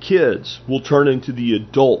kids will turn into the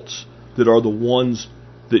adults that are the ones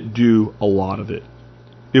that do a lot of it,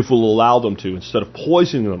 if we'll allow them to, instead of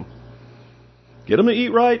poisoning them. Get them to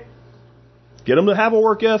eat right, get them to have a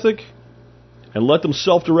work ethic, and let them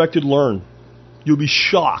self-directed learn. You'll be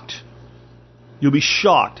shocked. You'll be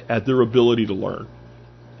shocked at their ability to learn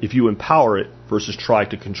if you empower it versus try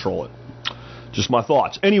to control it. Just my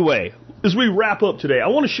thoughts. Anyway, as we wrap up today, I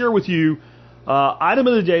want to share with you item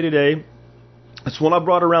of the day today. It's one I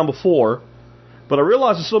brought around before, but I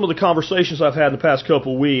realize in some of the conversations I've had in the past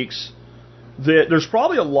couple of weeks that there's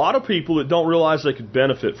probably a lot of people that don't realize they could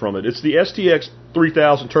benefit from it. It's the STX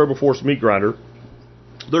 3000 Turbo Force meat grinder.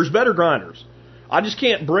 There's better grinders. I just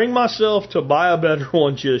can't bring myself to buy a better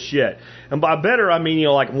one just yet. And by better, I mean,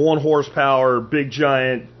 like 1 horsepower, big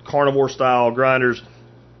giant carnivore style grinders.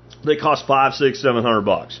 They cost $500, $600,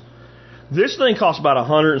 $700. This thing costs about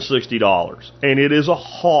 $160, and it is a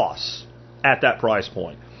hoss at that price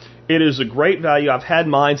point. It is a great value. I've had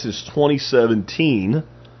mine since 2017,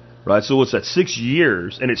 right? So what's that, 6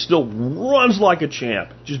 years, and it still runs like a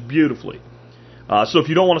champ, just beautifully. So if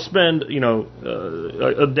you don't want to spend,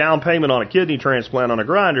 a down payment on a kidney transplant on a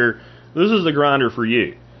grinder, this is the grinder for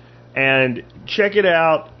you. And check it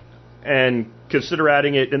out and consider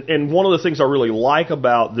adding it. And one of the things I really like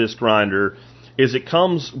about this grinder is it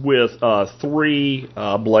comes with 3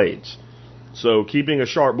 blades. So keeping a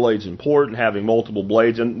sharp blade is important, having multiple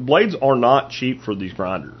blades. And blades are not cheap for these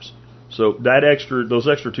grinders. So those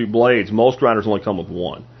extra 2 blades, most grinders only come with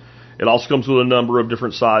 1. It also comes with a number of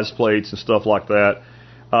different size plates and stuff like that,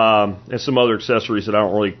 and some other accessories that I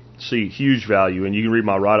don't really see huge value in. You can read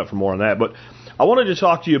my write-up for more on that. But I wanted to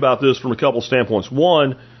talk to you about this from a couple standpoints.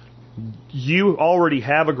 One, you already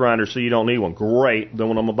have a grinder, so you don't need one. Great. Then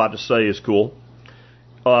what I'm about to say is cool.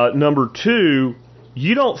 Number 2,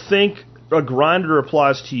 you don't think a grinder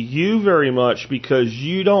applies to you very much because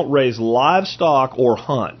you don't raise livestock or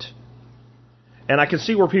hunt. And I can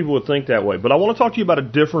see where people would think that way. But I want to talk to you about a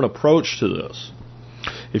different approach to this.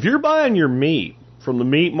 If you're buying your meat from the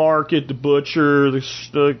meat market, the butcher,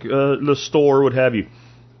 the store, what have you,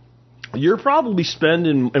 you're probably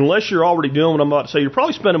spending, unless you're already doing what I'm about to say, you're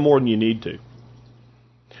probably spending more than you need to.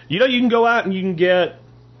 You can go out and you can get,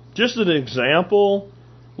 just an example,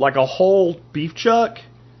 like a whole beef chuck,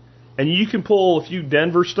 and you can pull a few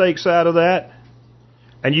Denver steaks out of that.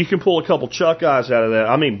 And you can pull a couple chuck eyes out of that.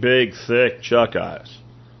 I mean big, thick chuck eyes.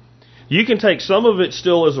 You can take some of it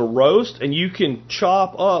still as a roast, and you can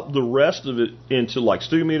chop up the rest of it into like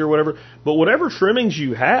stew meat or whatever. But whatever trimmings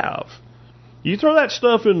you have, you throw that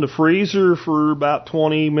stuff in the freezer for about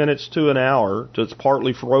 20 minutes to an hour till it's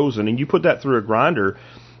partly frozen, and you put that through a grinder,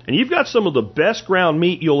 and you've got some of the best ground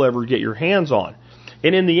meat you'll ever get your hands on.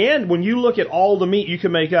 And in the end, when you look at all the meat you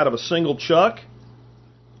can make out of a single chuck,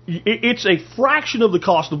 It's a fraction of the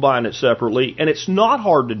cost of buying it separately, and it's not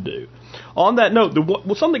hard to do. On that note,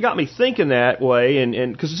 something got me thinking that way,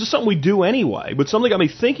 and because it's just something we do anyway, but something got me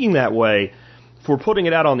thinking that way for putting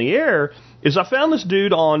it out on the air, is I found this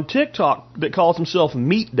dude on TikTok that calls himself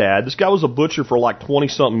Meat Dad. This guy was a butcher for like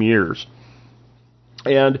 20-something years.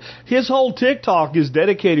 And his whole TikTok is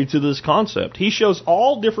dedicated to this concept. He shows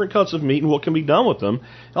all different cuts of meat and what can be done with them.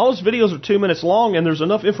 All his videos are 2 minutes long, and there's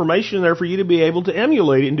enough information in there for you to be able to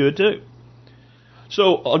emulate it and do it too.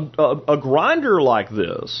 So a grinder like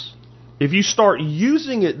this, if you start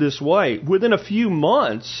using it this way, within a few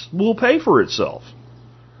months, will pay for itself.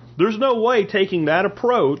 There's no way taking that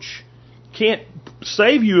approach can't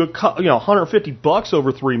save you $150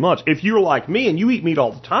 over 3 months. If you're like me and you eat meat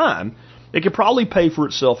all the time, it could probably pay for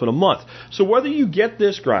itself in a month. So whether you get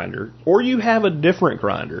this grinder or you have a different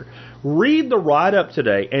grinder, read the write-up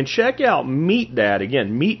today and check out Meat Dad.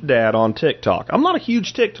 Again, Meat Dad on TikTok. I'm not a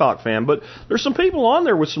huge TikTok fan, but there's some people on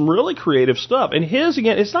there with some really creative stuff. And his,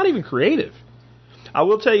 again, it's not even creative. I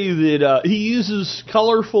will tell you that he uses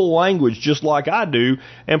colorful language just like I do,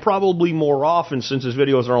 and probably more often since his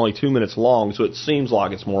videos are only 2 minutes long, so it seems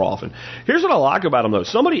like it's more often. Here's what I like about him, though.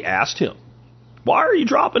 Somebody asked him, why are you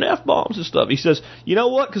dropping F-bombs and stuff? He says, you know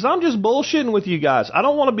what, because I'm just bullshitting with you guys. I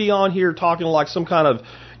don't want to be on here talking like some kind of,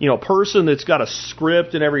 person that's got a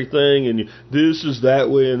script and everything, and this is that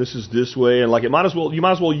way and this is this way, and like you might as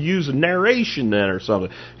well use a narration then or something.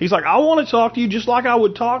 He's like, I want to talk to you just like I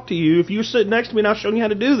would talk to you if you were sitting next to me and I was showing you how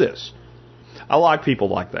to do this. I like people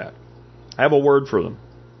like that. I have a word for them.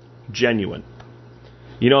 Genuine.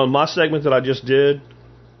 In my segment that I just did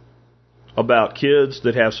about kids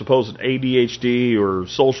that have supposed ADHD or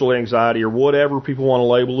social anxiety or whatever people want to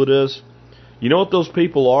label it as, you know what those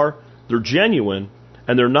people are? They're genuine,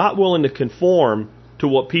 and they're not willing to conform to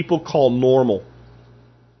what people call normal.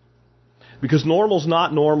 Because normal's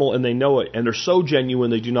not normal, and they know it, and they're so genuine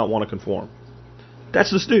they do not want to conform.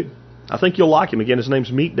 That's this dude. I think you'll like him. Again, his name's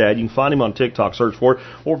Meat Dad. You can find him on TikTok, search for it.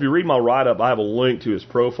 Or if you read my write-up, I have a link to his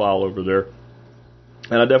profile over there.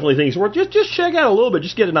 And I definitely think he's worth just check out a little bit,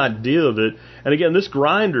 just get an idea of it. And again, this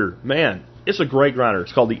grinder, man, it's a great grinder.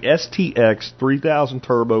 It's called the STX 3000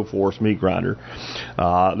 Turbo Force Meat Grinder.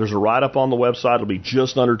 There's a write-up on the website. It'll be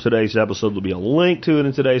just under today's episode. There'll be a link to it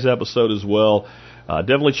in today's episode as well.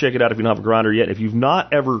 Definitely check it out if you don't have a grinder yet. If you've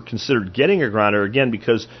not ever considered getting a grinder, again,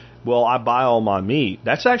 because, I buy all my meat,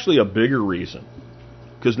 that's actually a bigger reason.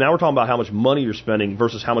 Because now we're talking about how much money you're spending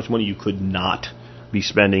versus how much money you could not be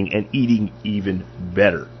spending and eating even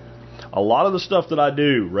better. A lot of the stuff that I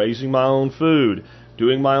do, raising my own food,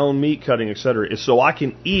 doing my own meat cutting, etc., is so I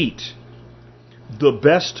can eat the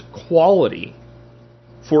best quality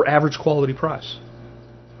for average quality price.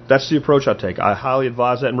 That's the approach I take. I highly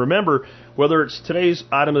advise that. And remember, whether it's today's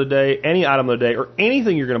item of the day, any item of the day, or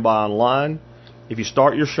anything you're going to buy online, if you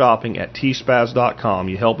start your shopping at tspaz.com,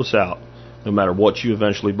 you help us out no matter what you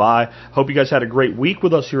eventually buy. Hope you guys had a great week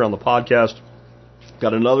with us here on the podcast.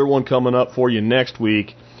 Got another one coming up for you next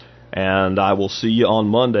week, and I will see you on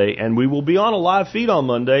Monday. And we will be on a live feed on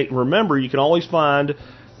Monday. Remember, you can always find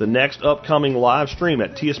the next upcoming live stream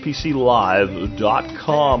at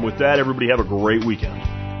tspclive.com. With that, everybody have a great weekend.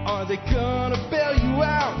 Are they gonna bail you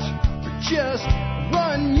out or just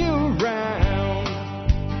run you around?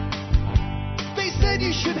 They said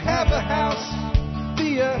you should have a house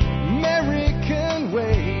the American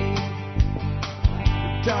way.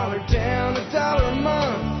 $1 down, $1 a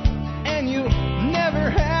month, and you'll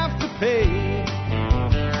never have to pay.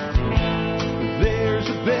 There's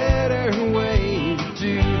a better way to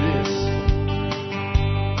do this.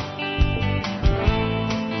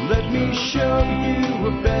 Let me show you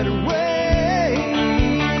a better way.